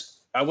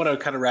I want to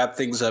kind of wrap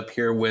things up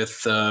here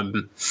with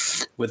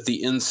the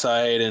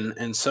insight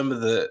and some of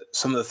the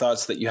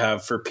thoughts that you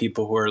have for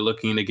people who are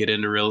looking to get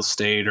into real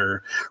estate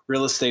or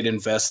real estate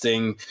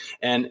investing,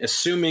 and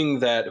assuming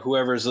that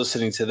whoever's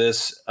listening to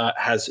this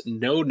has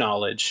no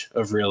knowledge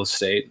of real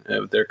estate,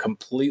 they're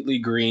completely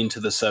green to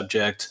the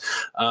subject.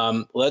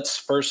 Let's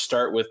first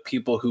start with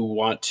people who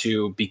want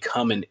to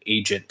become an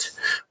agent.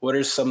 What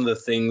are some of the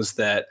things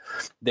that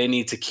they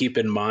need to keep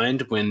in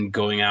mind when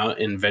going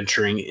out and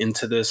venturing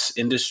into this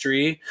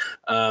industry?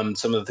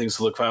 Some of the things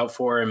to look out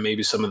for, and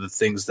maybe some of the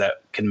things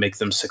that can make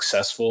them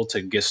successful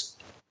to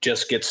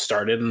just get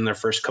started in their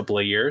first couple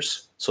of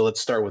years. So let's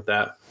start with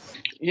that.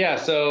 Yeah.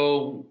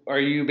 So are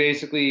you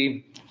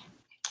basically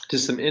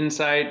just some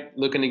insight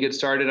looking to get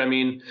started? I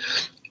mean,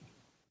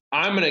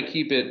 I'm going to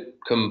keep it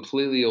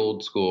completely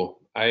old school.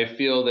 I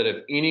feel that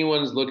if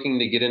anyone's looking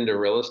to get into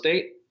real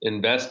estate,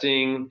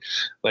 investing,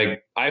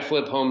 like, I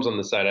flip homes on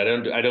the side. I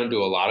don't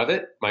do a lot of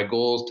it. My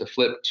goal is to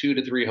flip 2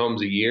 to 3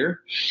 homes a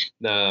year.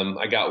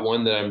 I got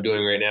one that I'm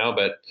doing right now,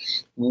 but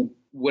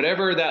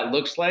whatever that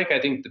looks like, I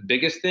think the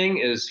biggest thing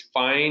is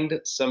find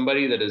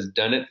somebody that has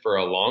done it for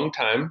a long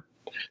time,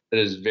 that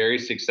is very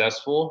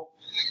successful,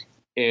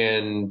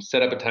 and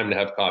set up a time to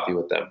have coffee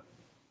with them.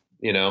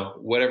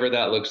 Whatever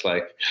that looks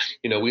like.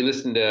 We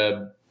listen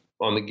to,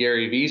 on the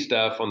Gary Vee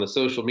stuff, on the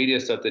social media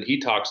stuff that he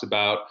talks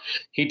about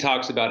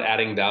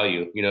adding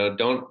value.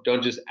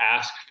 Don't just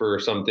ask for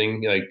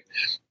something, like,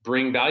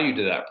 bring value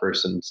to that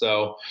person.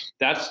 So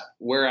that's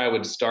where I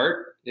would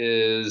start,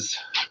 is,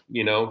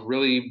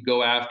 really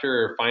go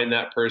after or find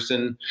that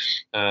person,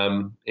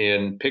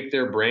 and pick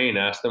their brain,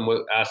 ask them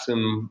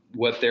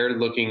what they're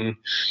looking,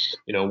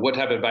 what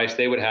type of advice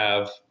they would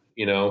have,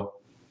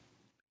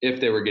 if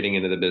they were getting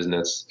into the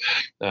business.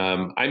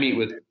 I meet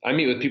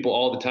with people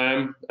all the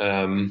time,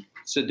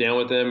 sit down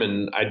with them,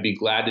 and I'd be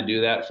glad to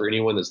do that for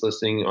anyone that's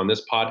listening on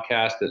this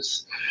podcast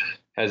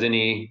has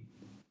any,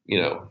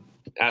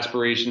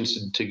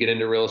 aspirations to get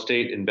into real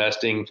estate,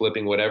 investing,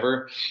 flipping,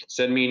 whatever.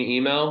 Send me an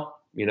email,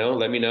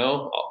 let me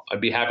know.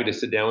 I'd be happy to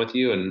sit down with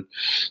you and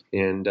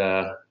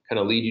kind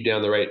of lead you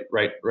down the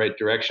right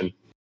direction.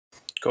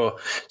 Cool.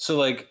 So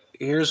like,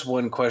 here's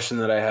one question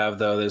that I have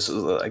though. Is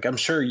like, I'm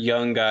sure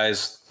young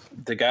guys,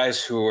 the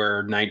guys who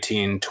are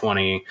 19,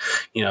 20,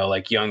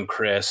 like young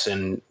Chris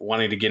and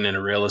wanting to get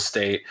into real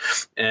estate,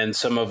 and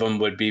some of them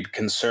would be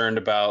concerned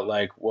about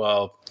like,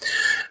 well,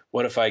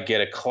 what if I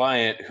get a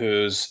client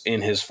who's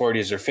in his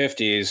 40s or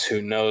 50s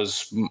who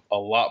knows a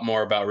lot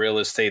more about real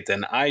estate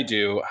than I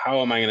do?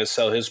 How am I going to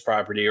sell his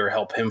property or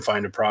help him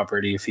find a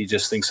property if he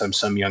just thinks I'm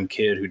some young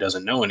kid who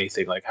doesn't know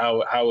anything? Like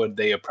how would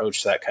they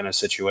approach that kind of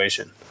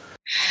situation?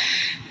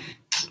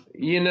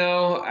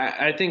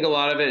 I think a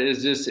lot of it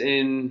is just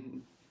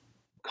in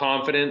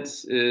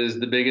confidence is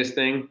the biggest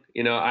thing.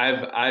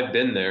 I've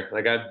been there.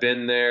 Like I've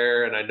been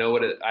there, and I know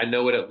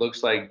what it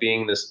looks like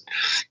being this.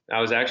 I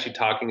was actually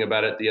talking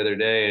about it the other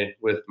day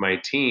with my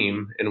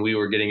team, and we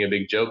were getting a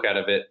big joke out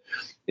of it.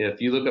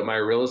 If you look at my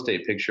real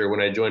estate picture,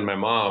 when I joined my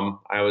mom,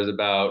 I was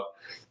about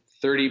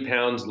 30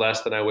 pounds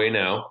less than I weigh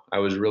now. I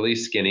was really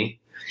skinny.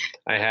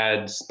 I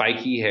had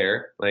spiky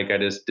hair. Like I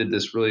just did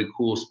this really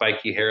cool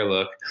spiky hair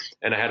look.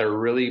 And I had a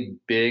really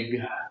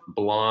big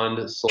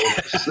blonde soul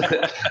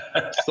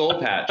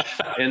patch.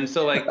 And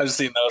so like, I've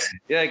seen those.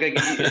 Yeah. Like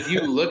if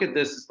you look at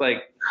this, it's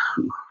like,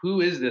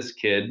 who is this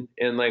kid?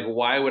 And like,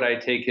 why would I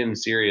take him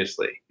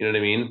seriously? You know what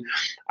I mean?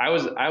 I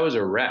was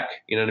a wreck.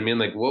 You know what I mean?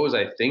 Like, what was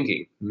I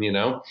thinking?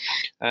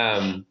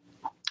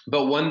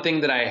 But one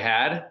thing that I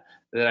had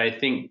that I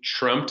think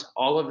trumped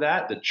all of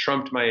that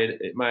trumped my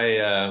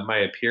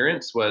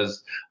appearance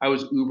was I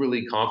was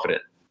uberly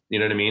confident. You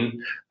know what I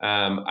mean?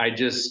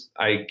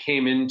 I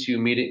came into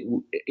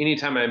meeting,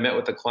 anytime I met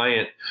with a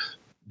client,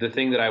 the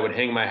thing that I would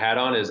hang my hat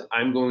on is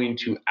I'm going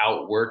to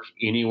outwork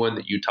anyone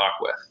that you talk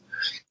with.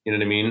 You know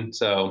what I mean?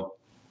 So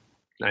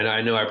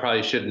I know I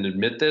probably shouldn't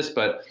admit this,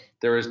 but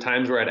there was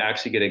times where I'd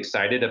actually get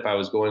excited if I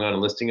was going on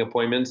listing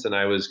appointments and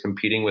I was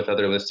competing with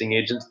other listing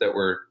agents that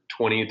were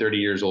 20, 30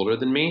 years older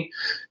than me,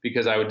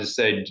 because I would just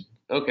say,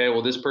 okay,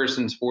 well, this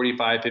person's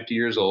 45, 50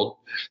 years old.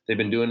 They've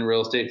been doing real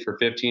estate for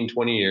 15,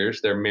 20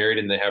 years. They're married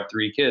and they have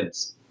 3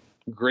 kids.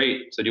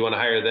 Great. So do you want to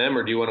hire them,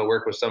 or do you want to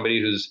work with somebody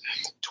who's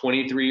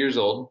 23 years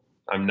old?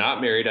 I'm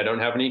not married. I don't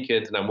have any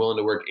kids, and I'm willing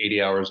to work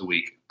 80 hours a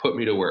week. Put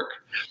me to work.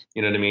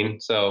 You know what I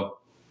mean? So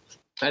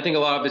I think a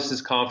lot of this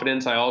is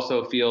confidence. I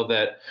also feel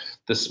that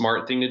the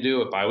smart thing to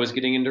do if I was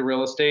getting into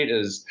real estate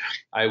is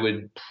I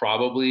would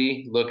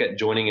probably look at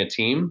joining a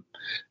team,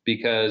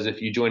 because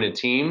if you join a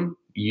team,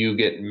 you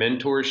get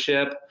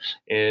mentorship.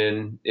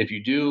 And if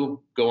you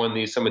do go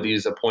on some of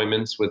these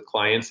appointments with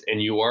clients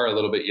and you are a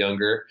little bit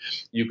younger,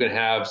 you can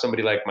have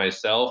somebody like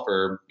myself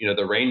or,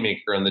 the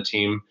rainmaker on the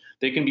team.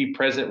 They can be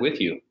present with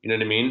you. You know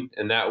what I mean?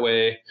 And that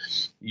way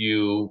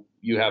you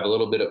have a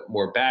little bit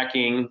more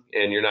backing,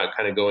 and you're not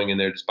kind of going in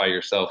there just by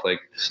yourself. Like,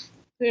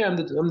 hey, I'm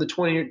the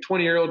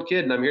 20-year-old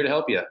kid and I'm here to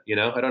help you.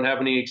 I don't have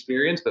any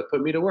experience, but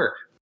put me to work.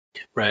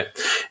 Right.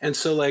 And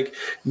so like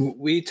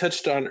we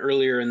touched on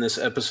earlier in this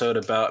episode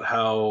about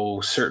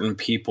how certain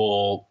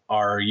people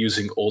are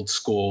using old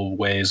school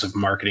ways of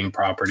marketing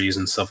properties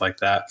and stuff like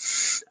that.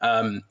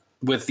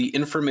 With the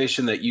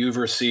information that you've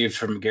received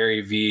from Gary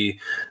Vee,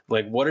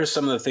 like what are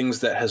some of the things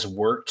that has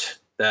worked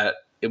that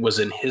it was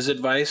in his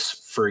advice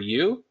for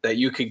you that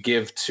you could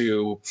give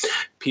to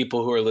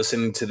people who are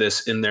listening to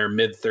this in their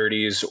mid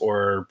 30s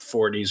or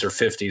 40s or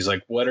 50s?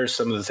 Like, what are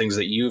some of the things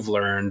that you've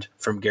learned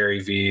from Gary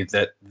Vee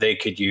that they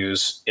could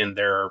use in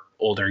their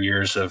older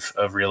years of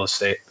real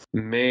estate?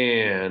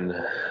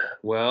 Man,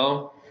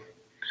 well,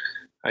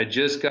 I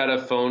just got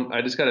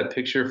a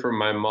picture from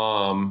my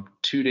mom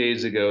 2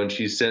 days ago, and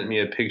she sent me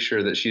a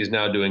picture that she's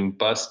now doing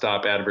bus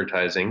stop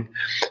advertising.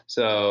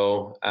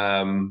 So,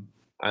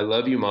 I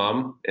love you,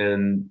 Mom,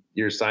 and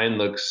your sign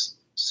looks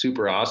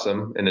super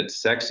awesome and it's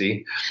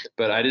sexy,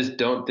 but I just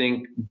don't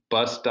think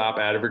bus stop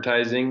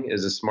advertising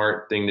is a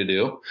smart thing to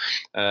do.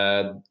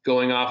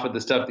 Going off of the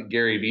stuff that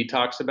Gary Vee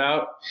talks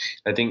about,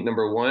 I think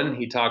number one,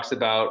 he talks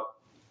about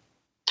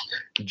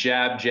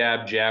jab,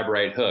 jab, jab,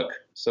 right hook.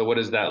 So what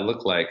does that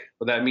look like?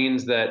 Well, that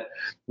means that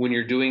when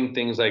you're doing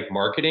things like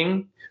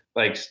marketing,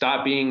 like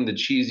stop being the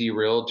cheesy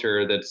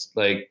realtor that's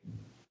like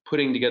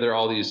putting together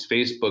all these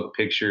Facebook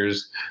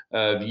pictures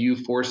of you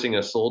forcing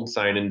a sold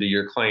sign into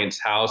your client's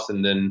house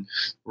and then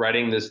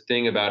writing this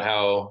thing about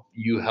how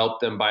you help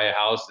them buy a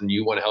house and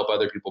you want to help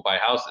other people buy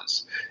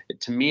houses.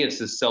 To me, it's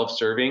this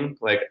self-serving.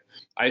 Like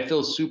I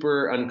feel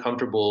super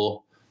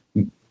uncomfortable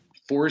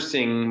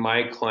forcing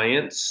my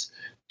clients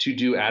to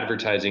do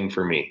advertising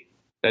for me.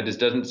 That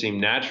just doesn't seem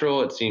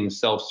natural. It seems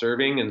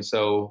self-serving. And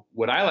so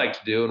what I like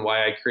to do and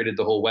why I created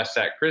the whole West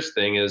Sac Chris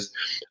thing is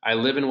I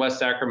live in West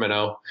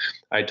Sacramento.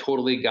 I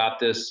totally got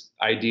this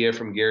idea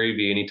from Gary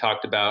Vee, and he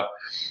talked about,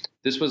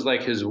 this was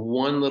like his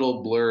one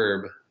little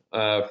blurb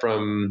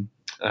from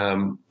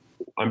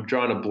I'm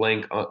drawing a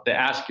blank on the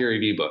Ask Gary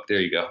Vee book. There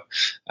you go.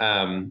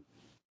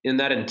 In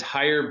that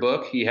entire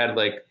book, he had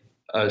like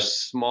a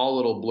small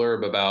little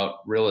blurb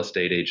about real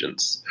estate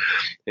agents.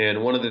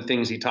 And one of the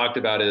things he talked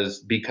about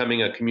is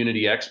becoming a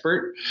community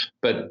expert,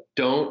 but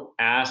don't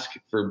ask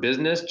for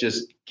business,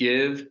 just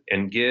give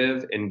and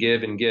give and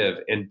give and give,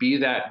 and be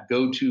that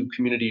go-to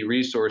community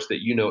resource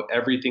that you know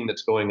everything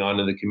that's going on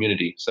in the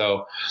community.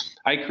 So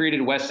I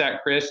created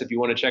Westsat Chris. If you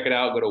want to check it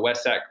out, go to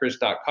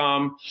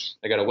westsatchris.com.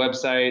 I got a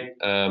website.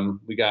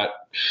 We got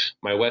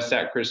my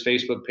Westsat Chris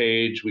Facebook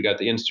page. We got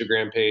the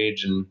Instagram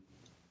page, and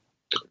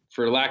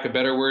for lack of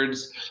better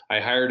words, I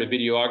hired a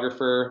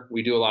videographer.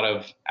 We do a lot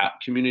of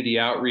community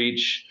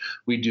outreach.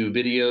 We do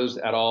videos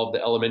at all of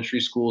the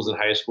elementary schools and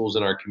high schools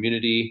in our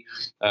community,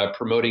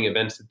 promoting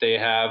events that they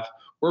have.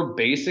 We're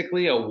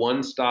basically a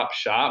one-stop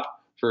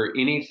shop for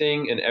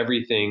anything and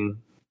everything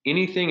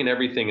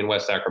in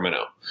West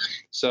Sacramento.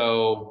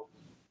 So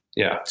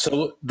yeah.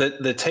 So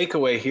the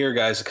takeaway here,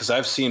 guys, because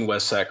I've seen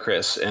Westsat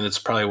Chris, and it's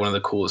probably one of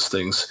the coolest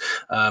things.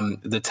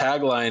 The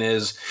tagline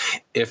is,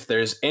 if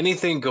there's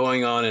anything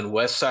going on in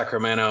West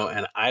Sacramento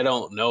and I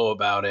don't know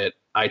about it,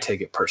 I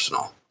take it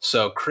personal.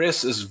 So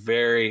Chris is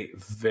very,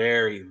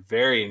 very,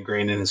 very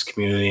ingrained in his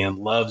community and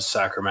loves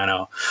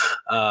Sacramento.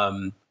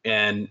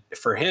 And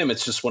for him,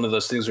 it's just one of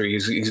those things where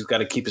he's got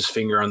to keep his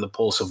finger on the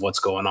pulse of what's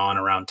going on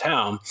around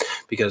town,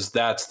 because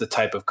that's the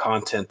type of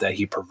content that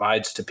he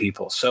provides to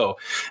people. So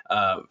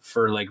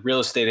for like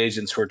real estate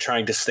agents who are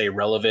trying to stay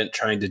relevant,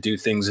 trying to do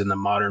things in the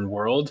modern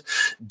world,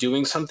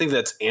 doing something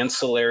that's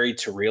ancillary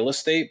to real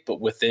estate, but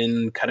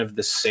within kind of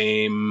the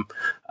same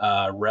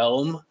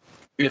realm,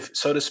 if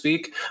so to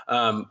speak,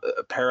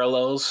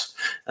 parallels,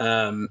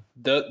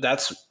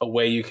 that's a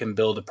way you can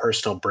build a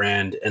personal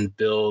brand and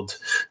build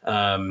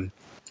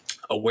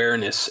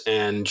awareness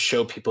and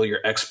show people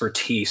your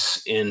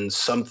expertise in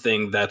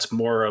something that's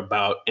more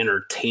about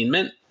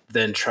entertainment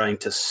than trying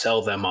to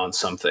sell them on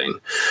something.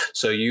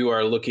 So you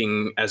are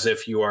looking as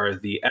if you are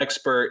the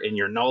expert and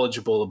you're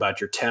knowledgeable about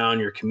your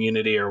town, your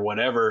community, or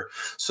whatever,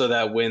 so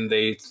that when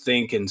they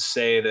think and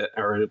say that,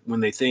 or when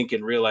they think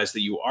and realize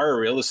that you are a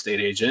real estate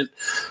agent,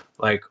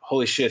 like,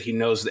 holy shit, he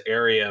knows the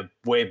area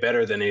way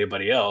better than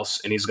anybody else,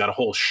 and he's got a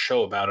whole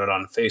show about it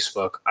on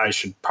Facebook. I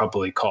should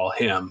probably call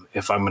him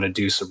if I'm going to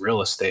do some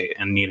real estate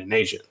and need an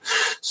agent.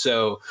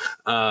 So,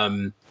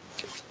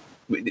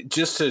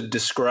 just to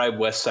describe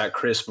Westsat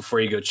Chris before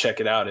you go check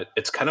it out,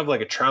 it's kind of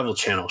like a Travel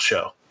Channel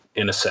show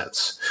in a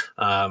sense,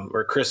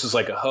 where Chris is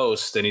like a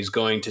host and he's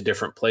going to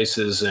different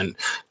places and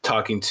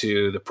talking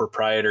to the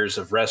proprietors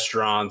of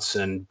restaurants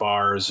and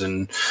bars.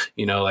 And,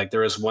 you know, like there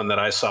was one that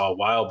I saw a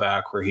while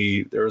back where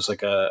there was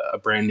like a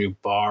brand new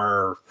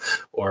bar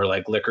or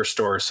like liquor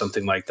store or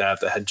something like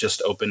that had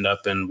just opened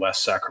up in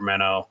West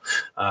Sacramento.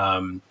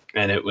 And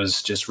it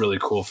was just really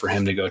cool for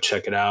him to go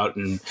check it out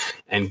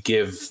and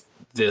give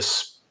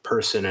this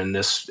person and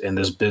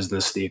this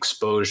business the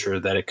exposure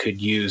that it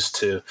could use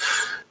to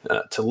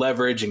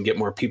leverage and get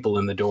more people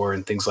in the door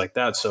and things like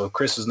that. So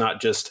Chris is not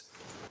just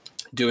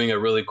doing a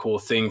really cool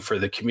thing for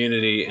the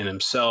community and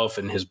himself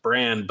and his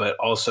brand, but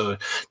also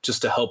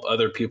just to help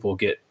other people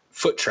get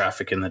foot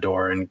traffic in the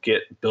door and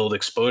build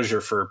exposure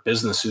for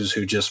businesses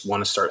who just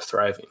want to start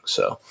thriving.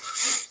 So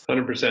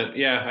 100%.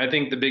 Yeah. I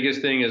think the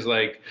biggest thing is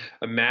like,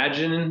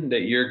 imagine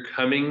that you're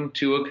coming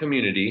to a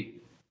community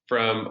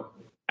from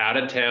out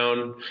of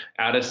town,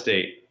 out of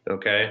state.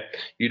 Okay.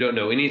 You don't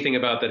know anything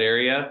about that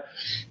area.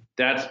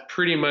 That's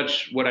pretty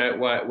much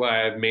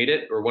why I've made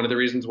it, or one of the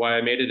reasons why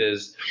I made it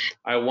is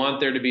I want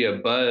there to be a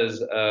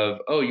buzz of,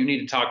 oh, you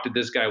need to talk to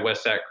this guy,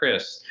 Westsat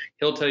Chris.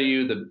 He'll tell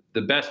you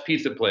the best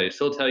pizza place.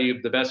 He'll tell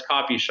you the best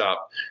coffee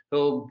shop.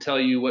 He'll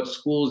tell you what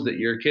schools that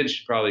your kids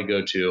should probably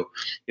go to.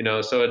 You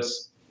know, so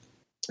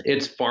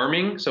it's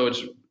farming. So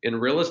it's in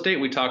real estate,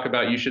 we talk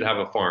about you should have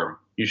a farm.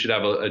 You should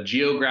have a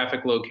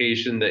geographic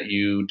location that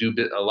you do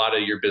a lot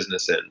of your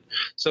business in.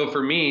 So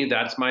for me,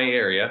 that's my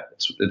area.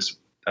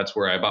 That's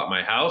where I bought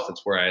my house.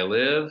 That's where I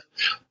live.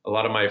 A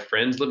lot of my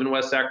friends live in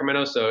West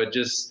Sacramento. So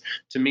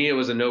to me, it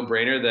was a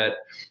no-brainer that,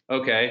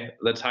 okay,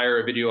 let's hire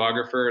a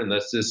videographer and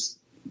let's just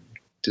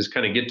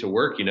kind of get to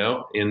work, you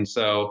know? And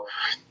so,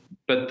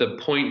 but the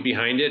point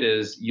behind it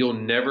is you'll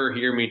never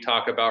hear me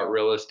talk about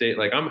real estate.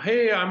 Like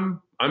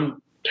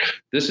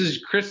this is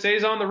Chris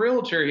Saison, the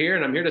realtor here,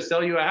 and I'm here to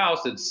sell you a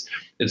house.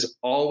 It's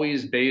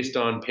always based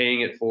on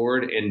paying it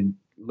forward and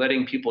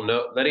letting people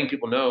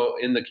know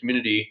in the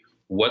community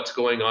what's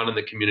going on in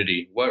the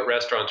community, what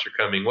restaurants are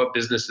coming, what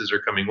businesses are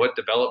coming, what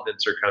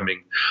developments are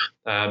coming.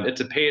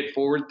 It's a pay it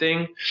forward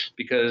thing,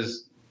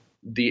 because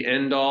the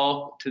end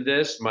all to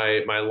this,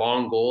 my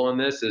long goal on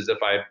this is if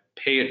I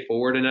pay it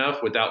forward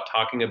enough without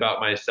talking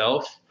about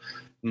myself,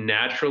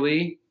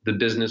 naturally the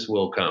business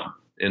will come.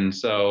 And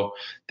so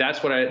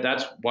that's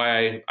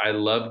why I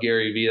love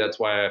Gary Vee. That's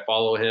why I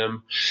follow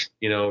him,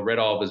 you know, read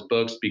all of his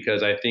books,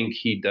 because I think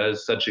he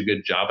does such a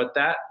good job at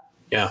that.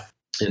 Yeah.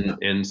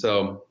 And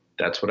so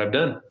that's what I've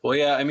done. Well,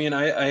 yeah, I mean,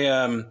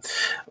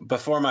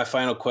 before my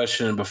final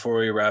question and before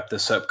we wrap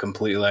this up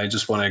completely, I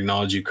just want to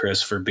acknowledge you,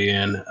 Chris, for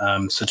being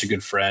such a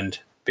good friend,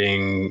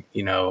 being,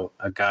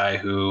 a guy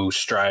who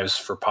strives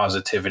for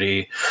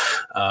positivity.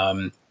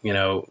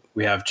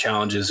 We have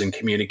challenges in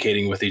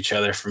communicating with each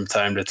other from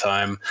time to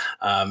time.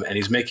 And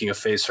he's making a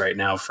face right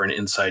now for an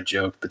inside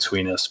joke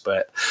between us,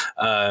 but,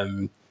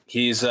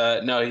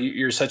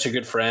 you're such a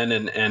good friend,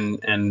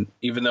 and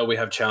even though we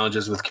have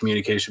challenges with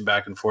communication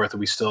back and forth,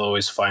 we still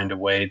always find a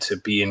way to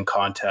be in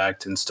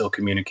contact and still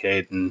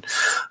communicate and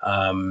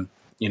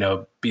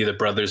be the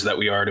brothers that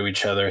we are to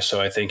each other.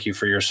 So I thank you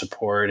for your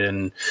support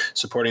and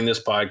supporting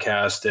this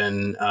podcast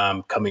and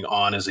coming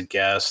on as a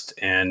guest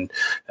and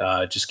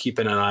just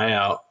keeping an eye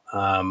out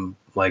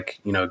like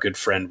a good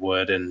friend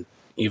would. And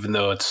even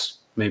though it's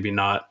maybe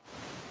not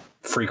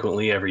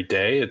frequently every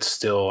day, it's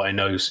still, I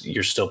know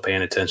you're still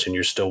paying attention,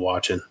 you're still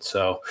watching.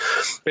 So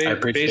I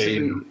appreciate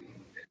you.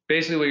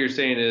 Basically what you're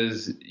saying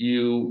is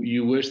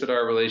you wish that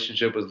our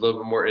relationship was a little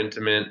bit more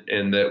intimate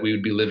and that we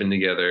would be living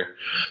together.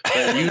 But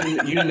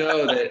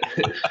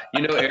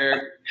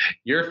Eric,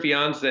 your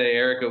fiance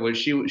Erica,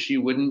 she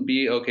wouldn't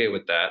be okay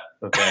with that.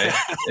 Okay.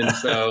 And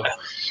so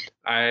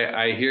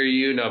I hear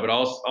you. No, but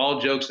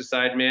all jokes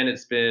aside, man,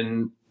 it's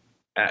been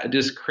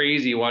just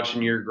crazy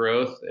watching your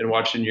growth and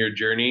watching your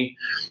journey.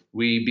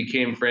 We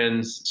became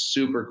friends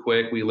super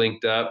quick. We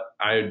linked up.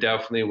 I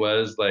definitely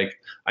was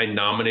I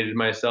nominated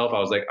myself. I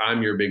was like,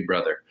 I'm your big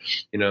brother.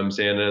 You know what I'm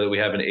saying? I know that we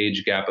have an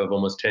age gap of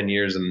almost 10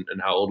 years and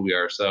how old we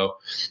are. So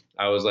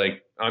I was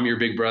like, I'm your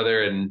big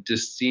brother. And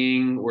just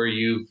seeing where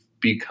you've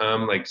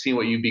become, seeing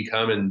what you've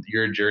become in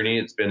your journey,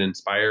 it's been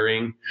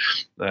inspiring.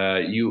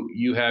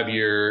 You have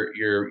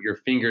your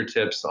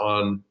fingertips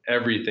on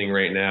everything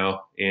right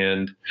now.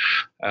 And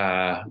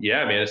man,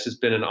 it's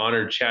just been an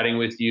honor chatting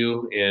with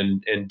you,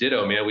 and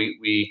ditto, man.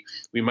 We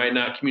might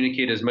not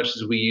communicate as much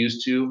as we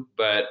used to,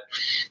 but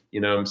you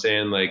know what I'm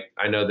saying?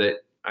 I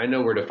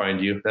know where to find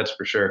you. That's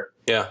for sure.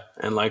 Yeah.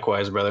 And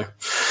likewise, brother.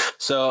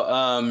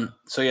 So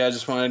yeah, I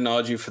just want to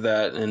acknowledge you for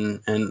that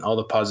and all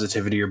the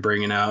positivity you're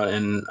bringing out.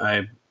 And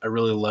I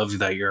really love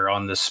that you're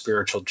on this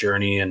spiritual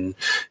journey and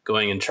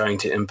going and trying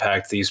to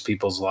impact these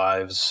people's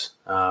lives,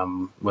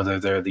 whether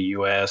they're the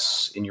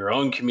U.S. in your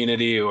own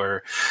community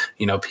or,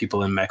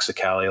 people in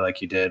Mexicali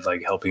like you did,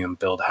 helping them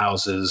build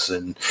houses.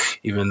 And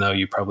even though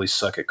you probably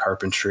suck at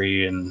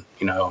carpentry and,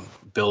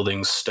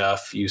 building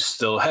stuff, you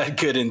still had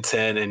good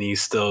intent, and you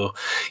still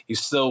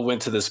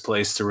went to this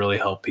place to really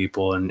help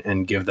people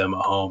and give them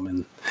a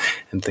home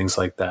and things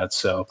like that.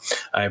 So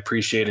I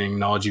appreciate and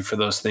acknowledge you for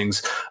those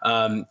things.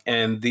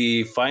 And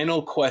the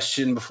final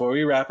question before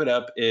we wrap it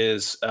up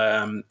is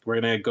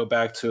we're going to go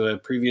back to a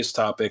previous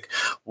topic.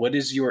 What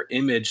is your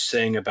image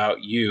saying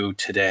about you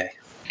today?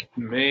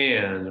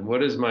 Man, what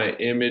does my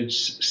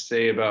image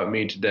say about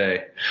me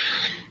today?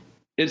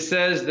 It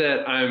says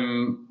that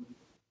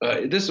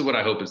this is what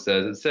I hope it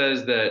says. It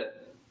says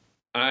that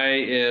I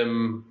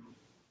am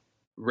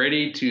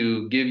ready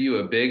to give you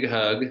a big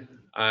hug.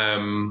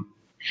 I'm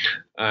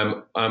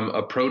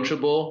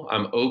approachable,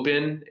 I'm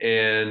open,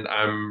 and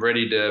I'm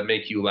ready to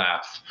make you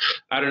laugh.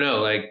 I don't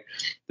know,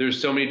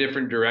 there's so many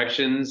different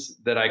directions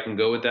that I can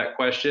go with that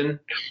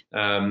question.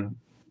 I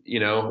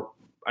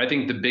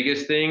think the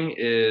biggest thing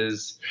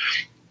is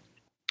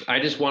I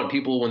just want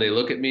people, when they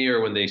look at me or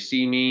when they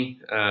see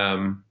me,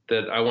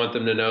 that I want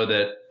them to know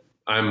that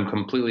I'm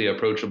completely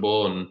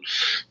approachable, and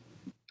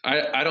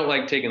I don't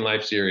like taking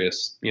life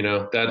serious.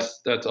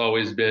 That's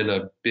always been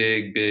a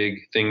big,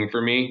 big thing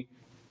for me.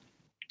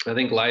 I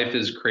think life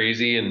is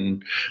crazy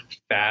and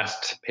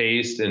fast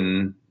paced,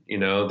 and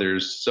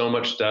there's so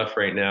much stuff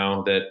right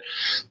now that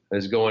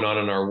is going on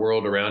in our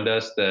world around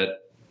us that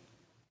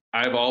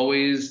I've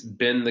always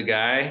been the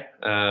guy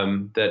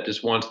that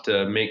just wants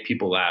to make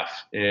people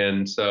laugh.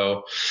 And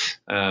so,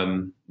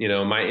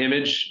 my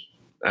image,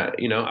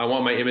 I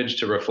want my image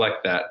to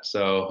reflect that.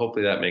 So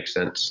hopefully that makes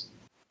sense.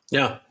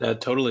 Yeah,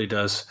 that totally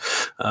does.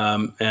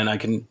 And I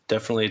can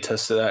definitely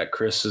attest to that.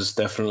 Chris is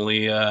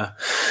definitely,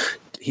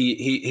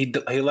 he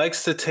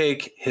likes to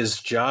take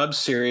his job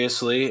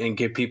seriously and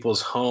get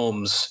people's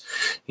homes,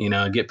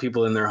 get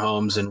people in their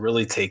homes and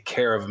really take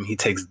care of them. He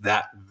takes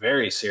that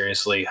very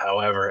seriously.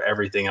 However,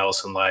 everything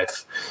else in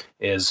life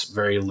is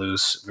very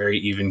loose, very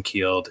even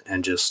keeled,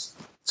 and just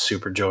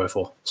super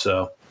joyful.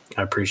 So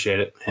I appreciate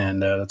it.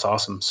 And that's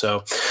awesome.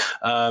 So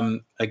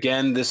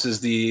again, this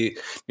is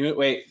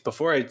wait,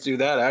 before I do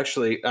that,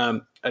 actually,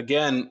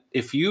 again,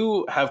 if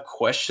you have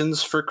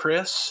questions for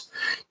Chris,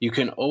 you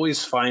can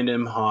always find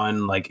him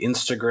on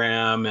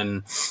Instagram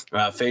and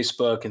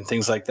Facebook and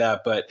things like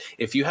that. But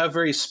if you have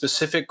very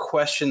specific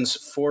questions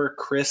for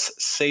Chris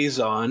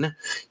Saison,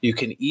 you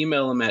can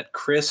email him at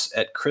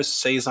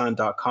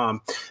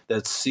chris@chrissaison.com.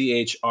 That's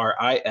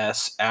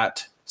CHRIS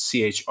at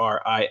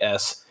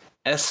CHRISSAIZ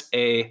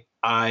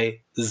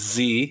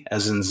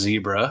as in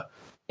zebra,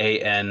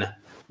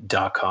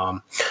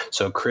 AN.com.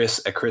 So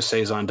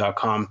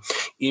Chris@chrissaison.com.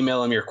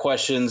 Email him your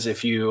questions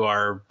if you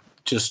are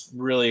just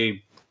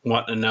really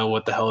wanting to know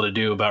what the hell to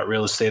do about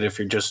real estate if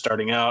you're just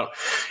starting out,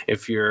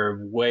 if you're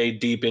way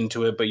deep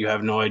into it, but you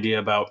have no idea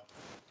about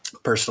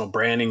personal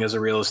branding as a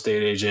real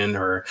estate agent,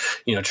 or,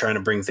 trying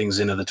to bring things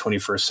into the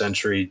 21st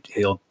century,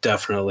 he'll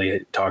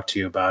definitely talk to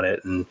you about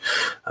it and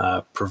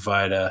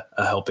provide a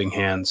helping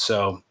hand.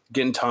 So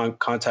get in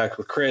contact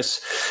with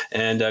Chris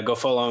and go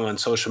follow him on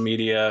social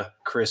media,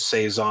 Chris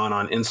Saison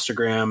on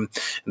Instagram.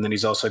 And then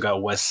he's also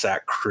got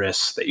Westsac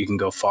Chris that you can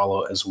go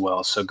follow as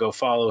well. So go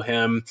follow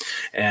him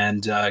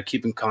and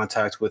keep in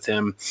contact with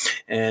him.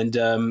 And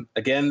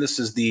again, this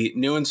is the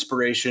New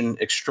Inspiration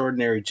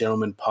Extraordinary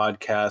Gentlemen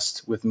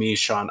podcast with me,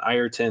 Sean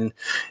Ireton.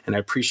 And I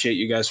appreciate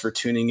you guys for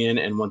tuning in.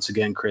 And once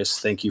again, Chris,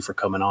 thank you for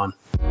coming on.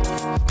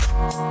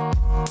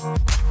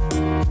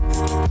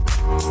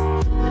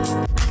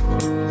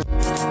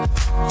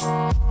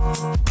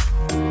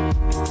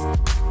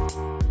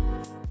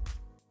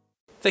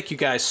 Thank you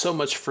guys so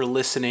much for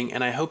listening,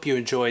 and I hope you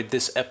enjoyed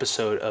this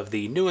episode of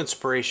the New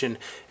Inspiration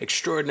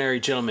Extraordinary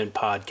Gentlemen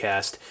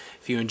podcast.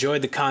 If you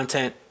enjoyed the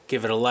content,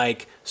 give it a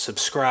like,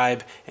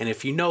 subscribe, and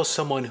if you know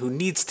someone who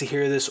needs to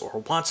hear this or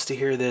wants to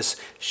hear this,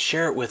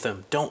 share it with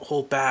them. Don't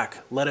hold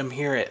back. Let them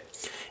hear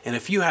it. And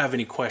if you have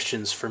any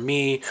questions for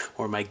me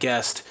or my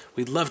guest,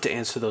 we'd love to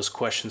answer those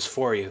questions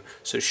for you.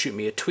 So shoot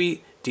me a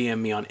tweet,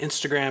 DM me on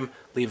Instagram,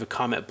 leave a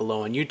comment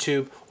below on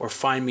YouTube, or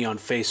find me on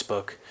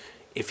Facebook.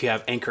 If you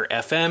have Anchor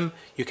FM,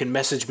 you can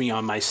message me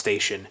on my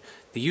station.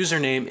 The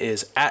username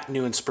is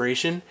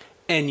 @NewInspiration,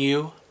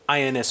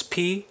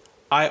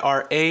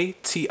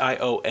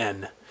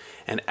 NUINSPIRATION.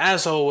 And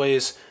as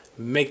always,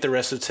 make the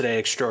rest of today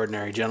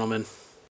extraordinary, gentlemen.